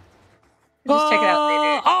 Just check it out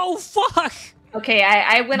later. Oh fuck! Okay,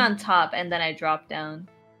 I went on top and then I dropped down.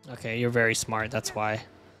 Okay, you're very smart. That's why.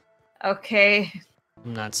 Okay.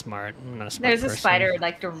 I'm not smart. I'm not a smart There's a person. spider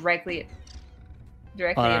like directly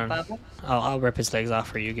Hold on. above. I'll rip his legs off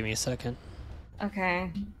for you. Give me a second.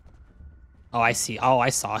 Okay. Oh, I see. Oh, I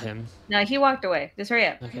saw him. No, he walked away. Just hurry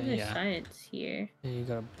up. Okay, There's yeah. science here. And you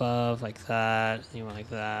go above like that. You went like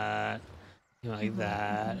that. You went like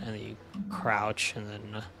that, and then you crouch, and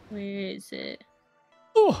then. Where is it?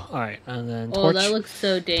 Oh, all right, and then Oh, torch. that looks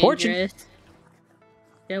so Torch and- dangerous.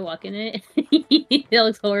 Did I walk in it? That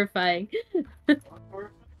looks horrifying.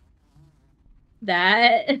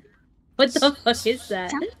 That. What the fuck is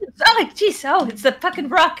that? Oh, jeez. Oh, it's the fucking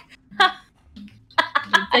rock.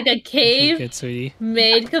 It's like a cave Good, sweetie.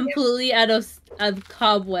 made completely out of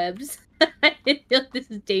cobwebs. I feel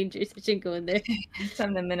this is dangerous. I shouldn't go in there. It's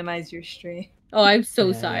time to minimize your stream. Oh, I'm so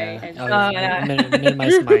Yeah, sorry. yeah. I'm Oh, Oh, yeah, no.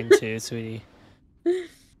 minimize mine too, sweetie.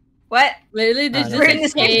 What? Literally, there's no, just We're that's in a the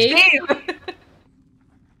same cave.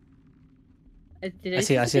 cave. Did I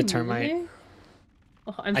see a something move termite. there?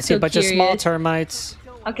 Oh, I'm I so see a bunch of small curious. termites.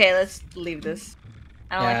 Okay, let's leave this.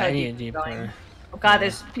 I don't Yeah, like how I deep need we're going. deeper. Oh god,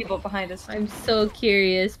 there's people behind us. I'm so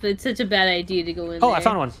curious, but it's such a bad idea to go in Oh, there. I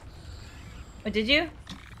found one. What, did you?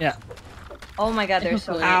 Yeah. Oh my god, I'm there's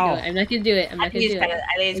so not many. Ow. gonna do it. I'm not gonna do it. I'm I not think gonna it's do it. gotta,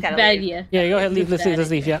 I think It's a gotta bad leave. idea. Yeah, go ahead, leave. This Let's is leave. bad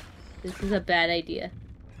Let's leave. idea. Yep. This is a bad idea.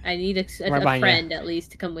 I need a Right behind you. friend at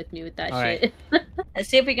least to come with me with that All shit. Let's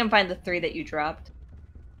see if we can find the 3 that you dropped.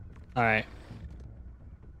 All right.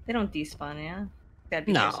 They don't despawn, yeah? Gotta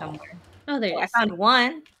be No. there somewhere. Oh, there Oh, it I is. found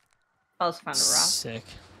one. I also found a rock Sick.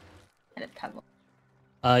 and a pebble.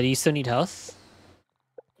 Do you still need health?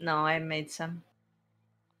 No, I made some.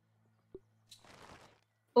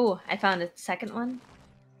 Oh, I found a second one.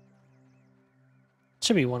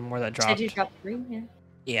 Should be one more that dropped. Did you drop 3? Yeah.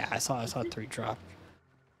 Yeah, I saw 3 drop.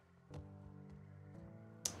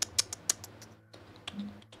 If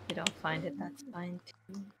you don't find it, that's fine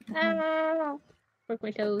too. Ah, broke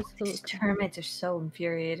my toes. These termites are so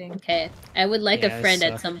infuriating. Okay, I would like Yeah, a it friend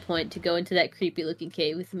at suck. some point to go into that creepy looking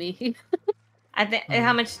cave with me. I think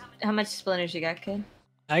how much splinters you got, kid?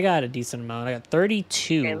 I got a decent amount. I got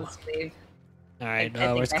 32. Okay, let's leave. All right. I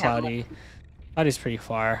think Where's I have Cloudy? Cloudy's pretty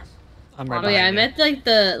far. I'm right Oh yeah, behind I'm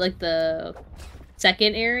you. at like the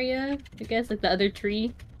second area, I guess, like the other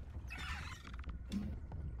tree.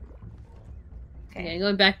 Okay,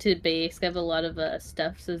 going back to base. I have a lot of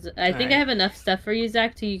stuff, so I think Alright. I have enough stuff for you,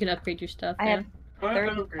 Zach, so you can upgrade your stuff. I now. have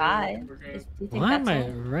 35. We're Do good. you think Why am that's I all?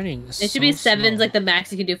 running? It should be so sevens, slow? like the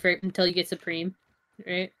max you can do for until you get supreme,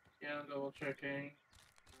 right? Yeah, I'm double checking.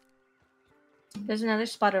 There's another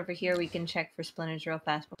spot over here we can check for splinters real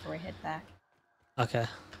fast before we head back. Okay.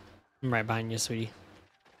 I'm right behind you, sweetie.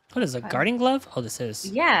 What is a Okay. guarding glove? Oh, this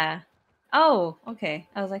is. Yeah. Oh, okay.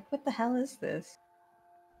 I was like, what the hell is this?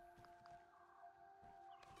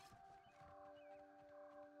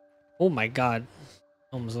 Oh my god.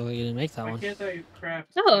 Almost looked like you didn't make that Why one. can't I craft?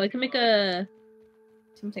 Oh, I can make a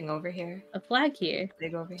Something over here. flag here.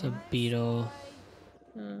 Big over It's a here. beetle.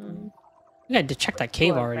 Um, We had to check that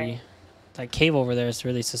cave Cool, already. right. That cave over there is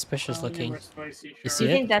really suspicious Oh, looking. more spicy You Do see you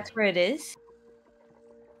it? think that's where it is?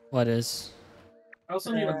 What is? I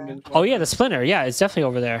also need a mint. Oh yeah, the splinter. Yeah, it's definitely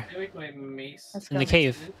over there I make my mace. Let's in the go.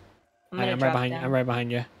 cave. I'm I'm gonna right drop behind you. down. I'm right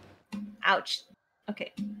behind you. Ouch.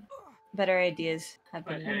 Okay. Better ideas have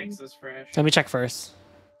My been done. axe is fresh. Let me check first,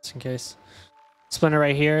 just in case. Splinter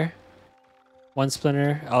right here. One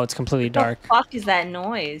splinter. Oh, it's completely dark. What the fuck is that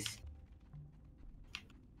noise?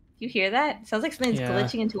 You hear that? Sounds like something's Yeah.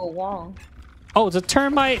 glitching into a wall. Oh, it's a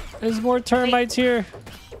termite. There's more termites here.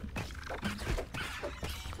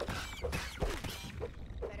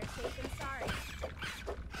 Better safe than sorry.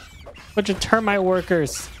 Bunch of termite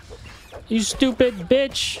workers. You stupid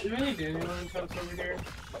bitch. Do you have any dandelion cups over here?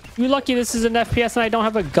 You lucky this is an FPS and I don't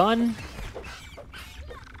have a gun.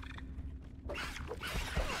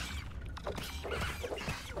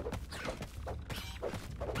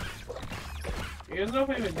 You guys know if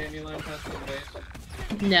I have a dandelion cups in the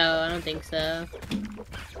base? No, I don't think so.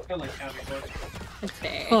 I like having one. That's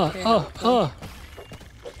fair. Oh.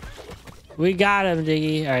 We got him,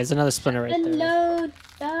 Diggy. Alright, there's another splinter right there. Hello,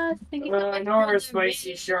 Dust. Thank you so I much know for where a the spicy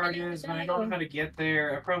raid. shard is, but I don't know how to get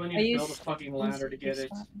there. I probably Are need to you build a fucking ladder to get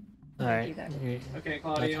it. Alright. Okay,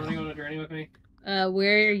 Claudia, you wanna go on a journey with me?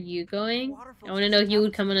 Where are you going? I want to know if you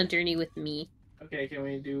would come on a journey with me. Okay, can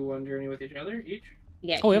we do one journey with each other, each?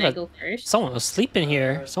 Yeah, Oh, we can I have go first? Someone was sleeping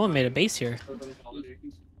here. Someone made a base here.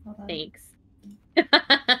 Thanks.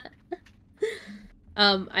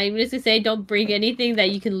 I'm just gonna say, don't bring anything that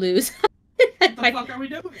you can lose. What the fuck are we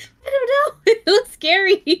doing? I don't know. It was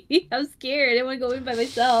scary. I was scared. I didn't want to go in by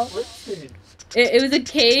myself. What's it? It was a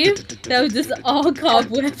cave that was just all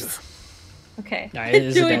cobwebs. Okay. Nah, it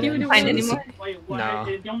is a Do dead it, end. do it, Find do it. anymore? Wait, why?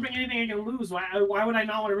 No. Don't bring anything I can lose. Why would I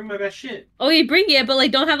not want to bring my best shit? Okay, bring it, but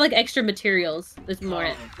like don't have like extra materials. There's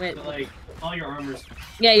more. So, like, all your armor's...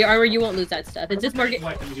 Yeah, your armor, you won't lose that stuff. It's just more.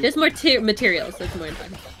 Weapons, you- Just more materials. That's more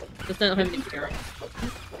important. Just don't have any. Arrows?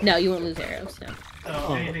 No, you won't lose arrows. No.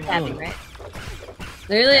 Oh, anything Stabbing, else? right?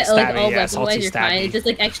 Literally, Yeah, like stabby, all yeah, weapon salty wise, you're fine. stabby. It's just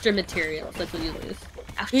like extra materials. That's what you lose.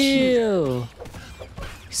 Ouch. Ew.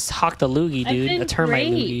 He's hocked a loogie, I've dude. been A termite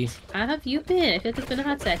great. loogie. How have you been? I feel like it's been a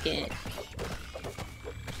hot second.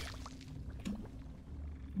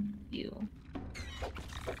 You.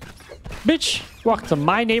 Bitch, walk to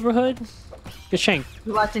my neighborhood. Get shanked.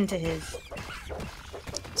 We walked into his.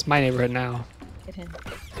 It's my neighborhood now. Get him.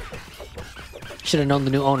 Should have known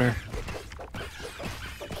the new owner.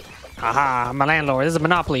 Aha, I'm a landlord. This is a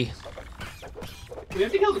monopoly. We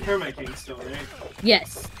have to kill the termite king still, right?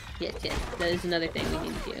 Yes. Yes. That is another thing we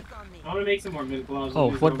need to do. I want to make some more mid gloves.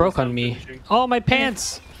 Oh, what broke on me? Oh, my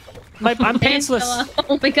pants. I'm Pants fell pantsless. off.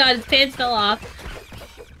 Oh my god, his pants fell off.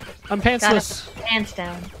 I'm Got pantsless. his hands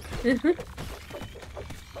down.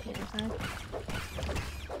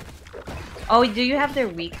 Oh, do you have their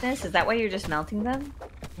weakness? Is that why you're just melting them?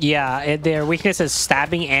 Yeah, their weakness is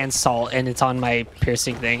stabbing and salt, and it's on my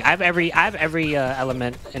piercing thing. I have every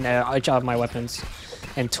element in each of my weapons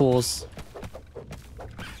and tools.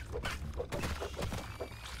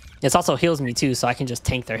 This also heals me too, so I can just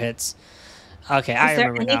tank their hits. Okay, I Is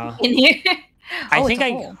there remember now. anything in here? I Oh, think it's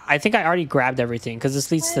a hole. I think I already grabbed everything because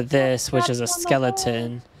this leads to this, which is a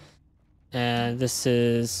skeleton, and this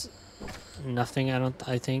is nothing.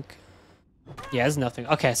 I think. Yeah, it's nothing.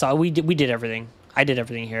 Okay, so we did everything. I did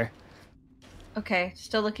everything here. Okay,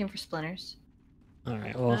 still looking for splinters. All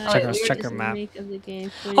right, well, Alright, check our map. remake of the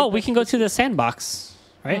game. Oh, we can go to the sandbox,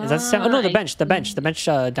 right? Is that the sand? Oh no, the Ah, bench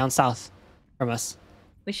down south from us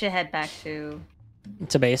We should head back to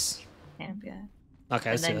to base. camp, yeah.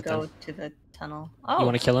 Okay, And let's do then that go then. to the tunnel. Oh, You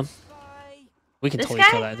want to kill him? We can This totally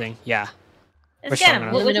kill guy? that thing. Yeah. let's we're get strong him.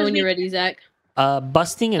 enough. Let me What's know his when you're weak- ready, Zach.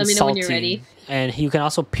 Busting and Let me know when you're salting, ready. and you can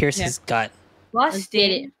also pierce Yeah. his gut. Let's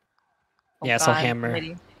get it. Oh, Yeah, so God, hammer.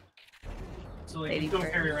 lady. So like, Lady you don't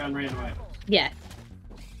bird. carry around random items. Yeah.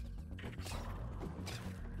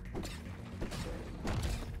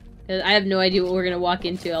 I have no idea what we're gonna walk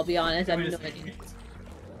into. I'll be honest. I have no idea.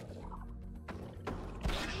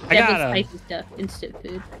 I got Definitely him. spicy stuff. Instant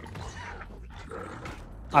food.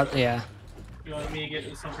 Yeah. You want me to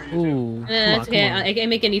get some for you too? Ooh. That's okay. Come on. I can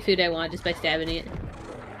make any food I want just by stabbing it.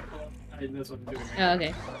 That's what I'm doing. Oh,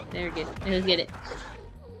 okay. There we go. Let's get it.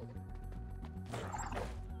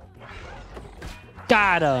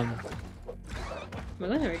 Got him. Am I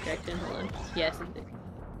going the right direction? Hold on. Yes.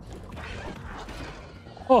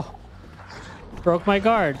 Oh. Broke my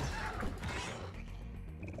guard.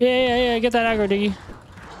 Yeah. Get that aggro, Diggy.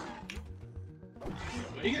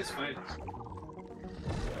 What are you guys fighting?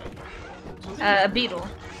 A beetle.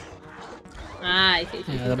 Ah, I see.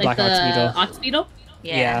 Yeah, the like black ox beetle. Ox beetle?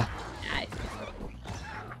 Yeah. Ah, I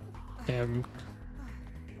see.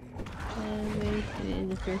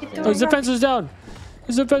 Oh, his defense is down.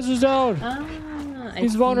 His defense is down. Ah, I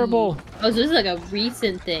He's see. vulnerable. Oh, so this is like a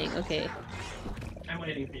recent thing. Okay. I'm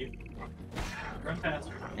waiting for you. Run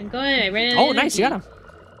faster. I'm going. I ran. Oh, nice. You got him.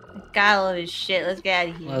 Got all of his shit. Let's get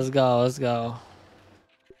out of here. Let's go. Let's go.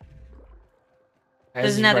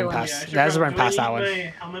 There's another one. Yeah, I Past, should that's probably- run past do I that one. need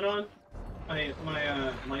my helmet on?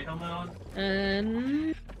 My light helmet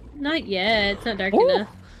on? Not yet. It's not dark Ooh. enough.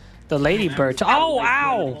 The lady birch. Oh,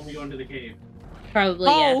 ow! Only go into the cave. Probably.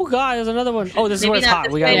 Oh god, there's another one. Oh, this is Maybe where it's not hot.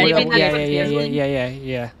 this We got. way, We maybe got not yeah, this yeah, way.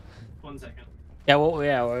 yeah. 1 second. Yeah, well,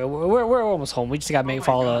 yeah, we're almost home. We just gotta make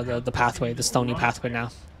follow the pathway, the stony pathway now.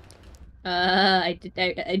 I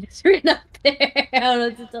just ran up there. I don't know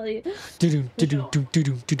what to tell you.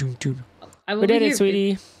 I'm We over did here, it,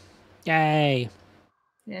 sweetie. Yay.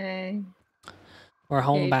 Yay. We're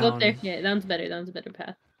Okay, go up there. homebound. Yeah, that one's better. That one's a better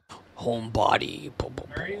path. Homebody.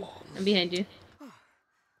 I'm behind you.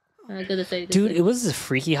 Go this way. This Dude, way. it was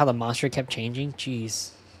freaky how the monster kept changing.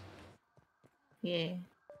 Jeez. Yeah.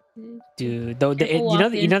 Dude, though the, Careful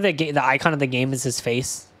you know walking. the icon of the game is his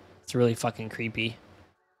face. It's really fucking creepy.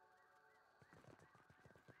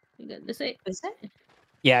 You go this way. Is it?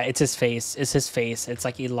 Yeah, it's his face. It's his face. It's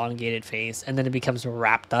like elongated face, and then it becomes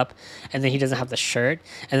wrapped up, and then he doesn't have the shirt,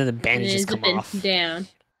 and then the And bandages then come zip it off, down.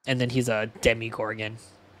 and then he's a demigorgon.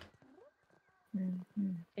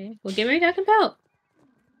 Mhm. Okay. What game are you talking about?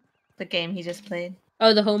 The game he just played.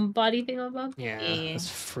 Oh, the homebody thing above? Yeah, Yeah. that's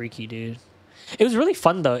freaky, dude. It was really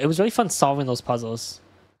fun though. It was really fun solving those puzzles.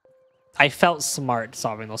 I felt smart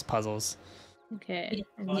solving those puzzles, Okay.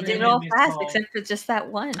 And Oh, he yeah, did it made all me fast, small. except for just that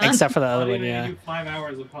one. except for the other I one. didn't Yeah. do 5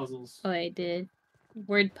 hours of puzzles. Oh, I did.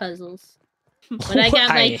 Word puzzles. When I got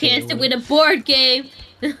my I hate chance to word- win a board game.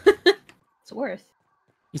 It's worth.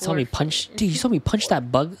 You saw me Or- punch, dude. You saw me punch that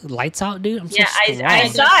bug lights out, dude. I'm so Yeah, I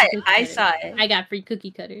strong. saw it. I saw it. I got free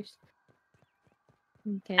cookie cutters.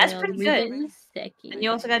 Okay, That's I'll pretty read good. it in a second. And you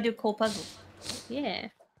also gotta do cool puzzles. Yeah.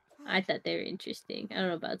 I thought they were interesting. I don't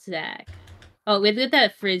know about Zach. Oh, we have to get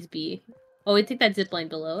that frisbee. Oh, we take that zip line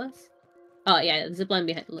below us? Oh, yeah, the zip line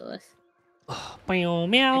below us. Meow,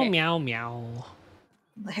 meow, Okay. meow, meow.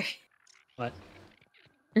 What?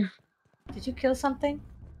 Did you kill something?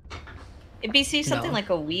 If you see something No. like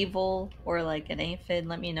a weevil or like an aphid,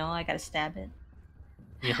 let me know. I gotta stab it.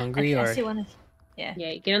 You hungry I or? see one. Yeah,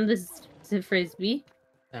 get on this frisbee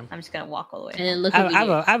I'm just gonna walk all the way. and then home. look I at have, me. I have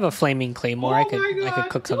a I have a flaming claymore. I Oh could my I could God,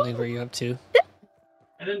 cook something for you up too.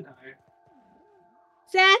 I didn't die.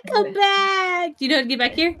 Zach, come back! Do you know how to get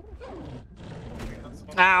back here?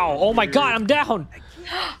 Ow! Oh my god, I'm down.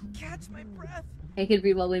 I could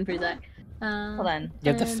read while waiting for Zach. Hold on.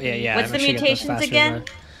 You have to, yeah. What's the make sure you get mutations faster again? run.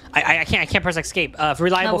 I can't press escape.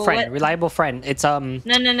 Reliable No, but friend. what- Reliable friend. It's No.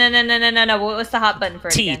 What's the hot button for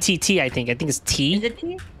it T again? T T. I think it's T. Is it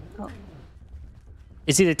T? Oh.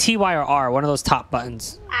 It's either T Y or R. One of those top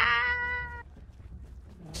buttons.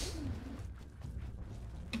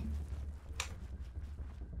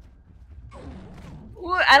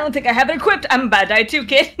 Ooh, I don't think I have it equipped. I'm about to die too,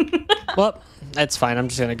 kid. Well, that's fine. I'm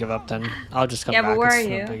just gonna give up then. I'll just come Yeah, back. but where It's are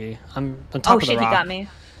no you? biggie. I'm on top Oh of the shit, he rock. got me.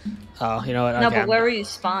 Oh, you know what? No, Okay, but I'm where done. were you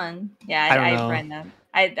spawn? Yeah, I don't I know. ran that.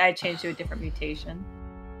 I changed to a different mutation.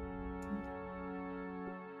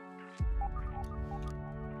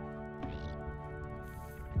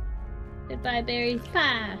 Goodbye, berries.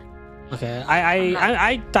 Bye. Okay,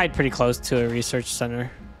 I died pretty close to a research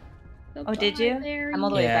center. Oh, did you? Berries. I'm all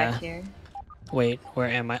the way Yeah. back here. Wait, where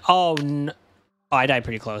am I? Oh, no. Oh, I died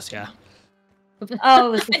pretty close. Yeah, Oh,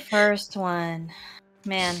 it was the first one.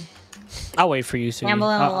 Man, I'll wait for you, Sue. gamble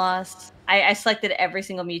and a loss. I selected every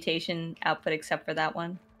single mutation output except for that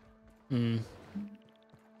one.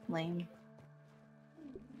 Lame.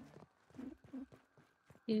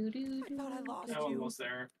 I'm almost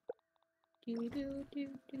there. I'm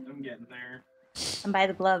getting there. I'm by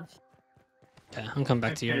the glove. Okay, I'm coming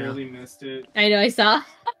back I to you now. barely missed it. I know, I saw.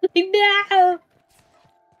 No!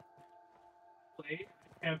 Play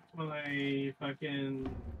kept my fucking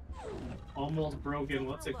almost broken.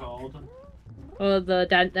 What's it called? Oh, the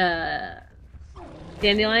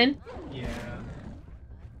dandelion? Yeah.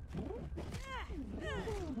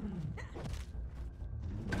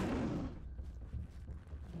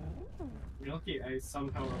 Milky, I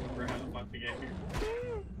somehow remember how the fuck to get here.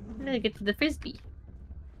 I gotta get to the frisbee.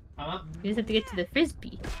 Huh? You just have to get to the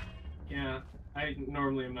frisbee. Yeah. I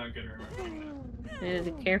normally am not good at remembering that. You have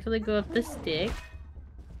to carefully go up the stick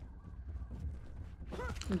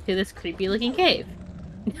into this creepy looking cave.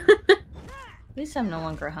 At least I'm no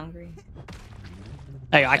longer hungry.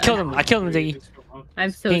 Hey, I killed him. I killed him, Diggy. I'm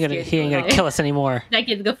so He ain't scared. gonna kill us anymore. That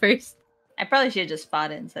kid go first. I probably should have just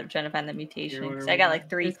fought it instead of trying to find the mutation. Yeah, 'cause I got like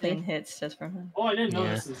 3 whatever. clean hits just from him. Oh, I didn't know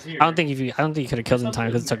Yeah. this is here. I don't think you could have killed him in time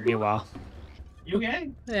because it took me a while. You okay?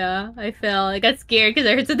 Yeah, I fell. I got scared because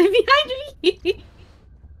I heard something behind me.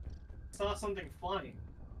 Saw something flying.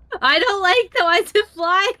 I don't like the ones that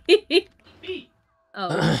fly. Me. Oh,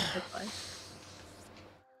 that's fine.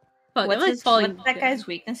 Fuck, I'm like falling. What's that guy's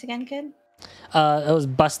weakness again, kid? It was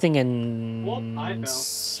busting and Well, I fell.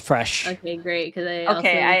 fresh. Okay, great. Because I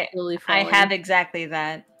Okay, also slowly I falling. have exactly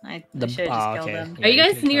that. I should have just killed okay. him. Yeah, Are you you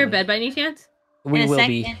guys could've near killed bed it. by any chance? We In a will second.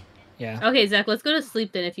 be. Yeah. Okay, Zach, let's go to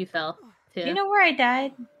sleep then if you fell. Too. Do you know where I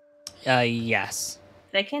died? Yes.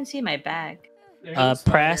 I can't see my bag. There's a spider.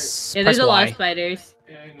 Press. Yeah, there's press a lot Y. of spiders.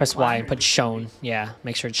 Yeah, I know. Press Y and Spider. put shown. Yeah,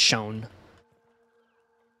 make sure it's shown.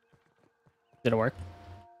 Did it work?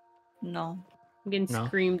 No. I'm getting No.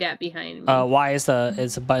 screamed at behind me. Y is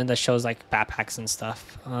a button that shows like backpacks and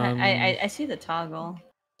stuff. I see the toggle.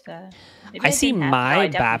 So maybe I see didn't have- my oh, I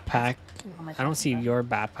definitely backpack. pressed on my I don't see backpack. your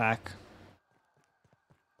backpack.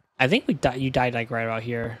 I think you died like right about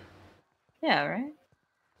here. Yeah, right?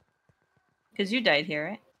 Because you died here,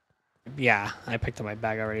 right? Yeah, I picked up my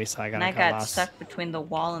bag already, so I And I got got lost. stuck between the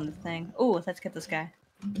wall and the thing. Oh, let's get this guy.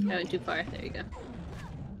 I went too far. There you go.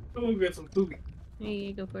 Oh, we got some food. Hey,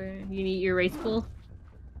 you go for it. You need your race pool.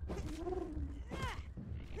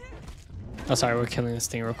 Oh, sorry, we're killing this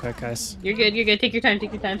thing real quick, guys. You're good. You're good. Take your time.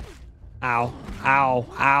 Take your time. Ow! Ow!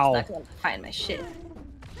 Ow! Not gonna find my shit.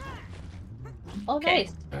 Oh, Okay.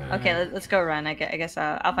 nice. Okay, let's go run. I guess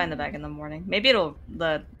I'll find the bag in the morning. Maybe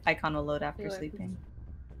the icon will load after Sure. sleeping.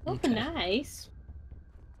 Oh, Okay. nice.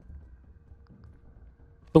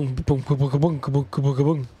 Boom! Boom! Boom! Boom! Boom! Boom! Boom!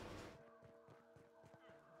 Boom!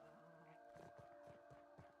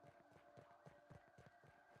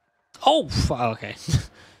 Oh! Okay.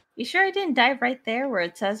 You sure I didn't die right there where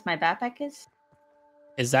it says my backpack is?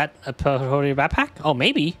 Is that a Prototype backpack? Oh,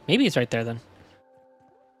 maybe. Maybe it's right there then.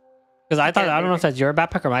 Because I thought, Okay, I don't know if maybe. that's your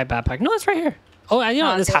backpack or my backpack. No, it's right here. Oh, you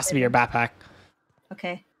know, Oh, this okay, has to be your backpack.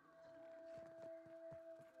 Okay.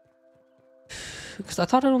 Because I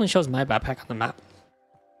thought it only shows my backpack on the map.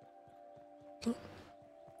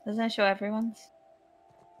 Doesn't it show everyone's?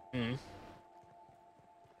 Hmm.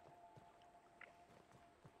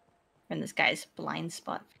 In this guy's blind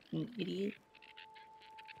spot. Fucking idiot.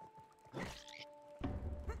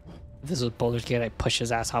 If this was Boulder's Gate, I'd push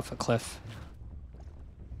his ass off a cliff.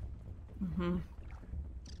 Mm-hmm.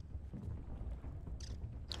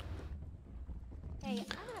 Hey, I'm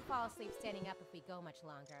gonna fall asleep standing up if we go much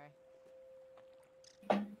longer.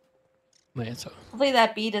 Wait, so Hopefully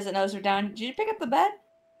that bee doesn't nose her down. Did you pick up the bed?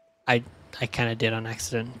 I kind of did on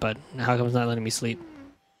accident, but how come it's not letting me sleep?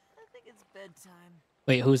 I think it's bedtime.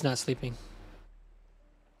 Wait, who's not sleeping?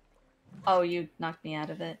 Oh, you knocked me out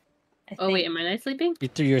of it. I Oh, wait. think. Am I not sleeping? You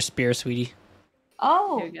threw your spear, sweetie. There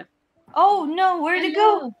Oh! we go. Oh no, where'd it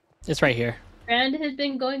go? It's right here. Round has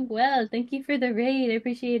been going well. Thank you for the raid. I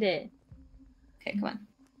appreciate it. Okay, come on.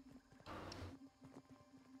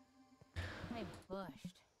 I bushed.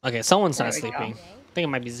 Okay, someone's There not we go. sleeping. I think it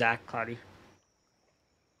might be Zach, Cloudy.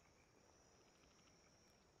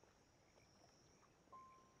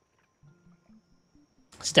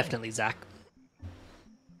 It's definitely Zach.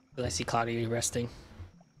 'Cause I see Cloudy resting.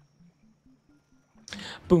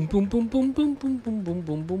 Boom, boom, boom, boom, boom, boom, boom, boom,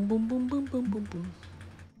 boom, boom, boom, boom, boom, boom, boom, boom.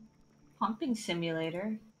 Pumping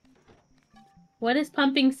simulator. What is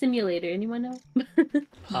pumping simulator? Anyone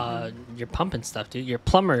know? You're pumping stuff, dude. You're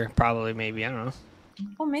plumber, probably, maybe. I don't know.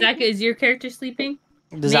 Oh, maybe. Zach, is your character sleeping?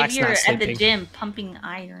 Maybe Zach's you're not at the sleeping. gym pumping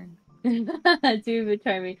iron. Dude,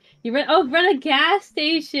 charming. You run a gas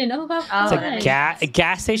station. Oh, how It's Oh, fun. that a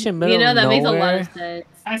gas station middle You know, that of makes a nowhere. lot of sense.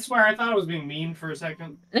 I swear, I thought I was being mean for a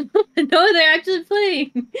second. No, they're actually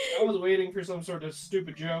playing. I was waiting for some sort of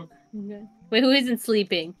stupid joke. Wait, who isn't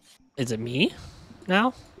sleeping? Is it me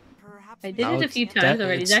now? Perhaps I we did No, it a it's few de- times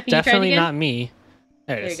already. it's Zach, can you try it definitely again? not me.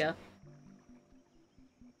 There it There you is. go.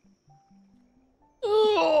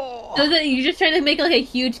 Oh. So that you're just trying to make like a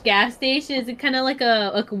huge gas station? Is it kind of like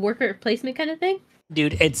a worker placement kind of thing?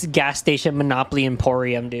 Dude, it's gas station Monopoly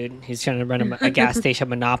Emporium, dude. He's trying to run a gas station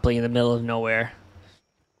Monopoly in the middle of nowhere.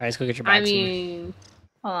 All right, let's go get your I bags. mean,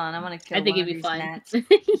 Hold on, I want to kill I think one it'd be of fun. these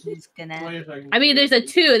gnats. These gnats. Wait a second. I mean, there's a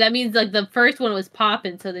 2. That means like the first one was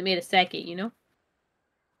popping, so they made a second. You know?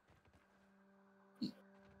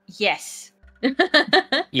 Yes.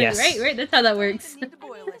 Yes. Right. That's how that works. Need to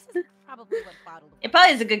boil it. Probably what bottled It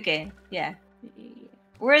probably is a good game. Yeah.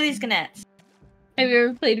 Where are these gnats? Have you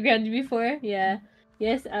ever played Grounded before? Yeah.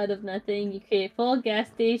 Yes, out of nothing, you create full gas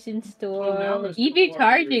station store, Oh, now there's EV four.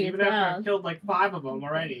 charging as Even after well. I've killed like 5 of them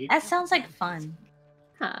already. That sounds like fun.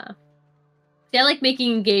 Huh. See, I like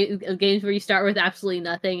making games where you start with absolutely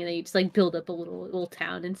nothing and then you just like build up a little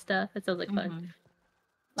town and stuff. That sounds like fun. Mhm.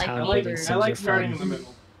 Like Town I like, building Beaver. sims I are like starting fun. in the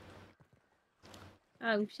middle.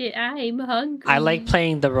 Oh shit, I'm hungry. I like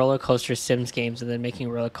playing the roller coaster Sims games and then making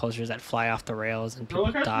roller coasters that fly off the rails and people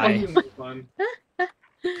Roller coaster die. games are fun.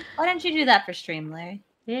 Why don't you do that for stream, Larry?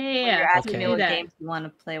 Yeah, When yeah. you're asking Okay. me Do what that. games you want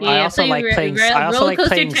to play. Yeah, With. I also play like Ro- playing- Ro- I also Roller like Coaster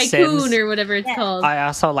playing Tycoon Sims. or whatever it's Yeah. called. I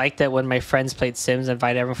also liked it when my friends played Sims,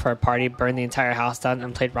 invited everyone for a party, burned the entire house down,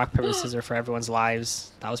 and played rock paper scissors for everyone's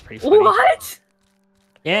lives. That was pretty funny. What?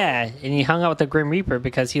 Yeah, and he hung out with the Grim Reaper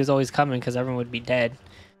because he was always coming because everyone would be dead.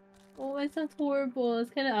 Oh, that sounds horrible.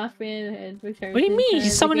 It's kind of off-brand. What do you mean?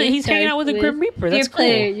 He's He's hanging out with the Grim Reaper. Dear That's cool.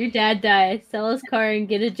 player, your dad died. Sell his car and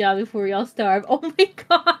get a job before we all starve. Oh my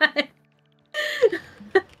god.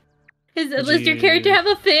 Does your character have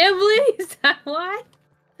a family? Is that why?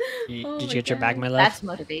 Oh Did my you get your bag, God. my love? That's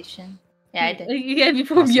motivation. Yeah, I did. Yeah,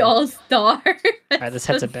 before we Awesome. all starve. Alright, let's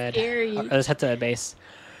head to bed. Scary. Let's head to the base.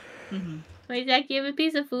 Mm-hmm. Why Zach, you have a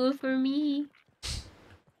piece of food for me?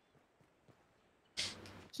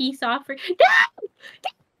 Peace offer.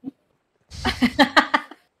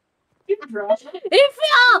 You dropped it. It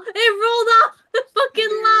fell! It rolled off the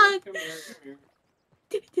fucking log! Come here,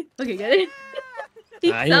 come here. Okay, got it.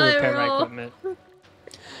 He I need saw to it repair my roll. equipment.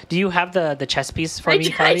 Do you have the chess piece for I me,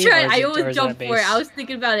 tried. Cloudy, or is I it- or almost is it a jumped for it. base? I was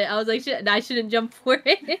thinking about it. I was like, shit, I shouldn't jump for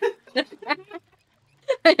it.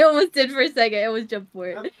 I almost did for a second. I almost jumped for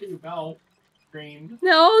it. That's you, Bell. Screamed.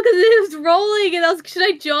 No, because it was rolling, and I was like, should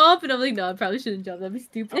I jump? And I'm like, no, I probably shouldn't jump. That'd be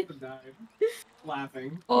stupid. Up and dive.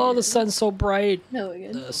 Laughing. Oh, the sun's so bright. No,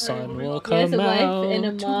 again. The sun will He has come a wife out and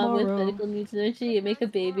a mom with tomorrow. medical needs, and eventually you make a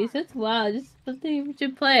baby. So it's wow, just something you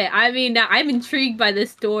should play. I mean, I'm intrigued by this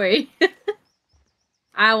story.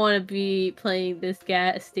 I want to be playing this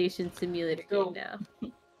gas station simulator game now.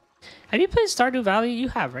 Have you played Stardew Valley? You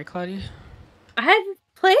have, right, Claudia? I had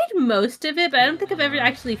played most of it, but I don't think I've ever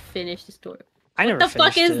actually finished the story. I never What the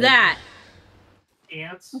fuck finished is it. that?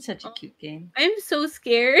 Ants. It's such a cute game. I'm so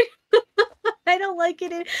scared. I don't like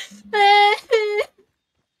it.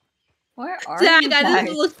 Where are Zach, you that guys?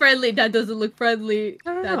 doesn't look friendly. That doesn't look friendly.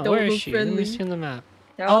 I don't That know. don't Where is look she? Let me friendly. see on the map.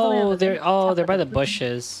 They're all the way Oh, over there. they're by the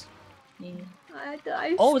bushes. Yeah.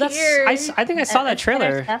 I'm Oh, that's scared. I think I saw that Let's get our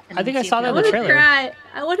trailer. stuff and I think I see saw if that I in the want to trailer. cry.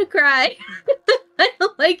 I want to cry. I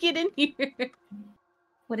don't like it in here.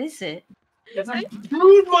 What is it? It's a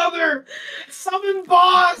brood mother! Summon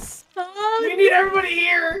boss! We need everybody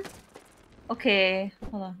here! Okay,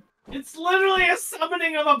 hold on. It's literally a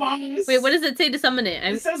summoning of a boss! Wait, what does it say to summon it?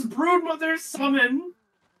 It says brood mother summon.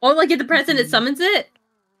 Oh, like at the present it summons it?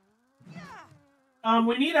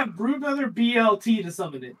 We need a brood mother BLT to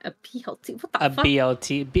summon it. A PLT? What the A fuck?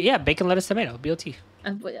 BLT. Yeah, bacon, lettuce, tomato. BLT.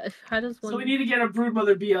 How does one... So we need to get a brood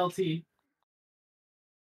mother BLT.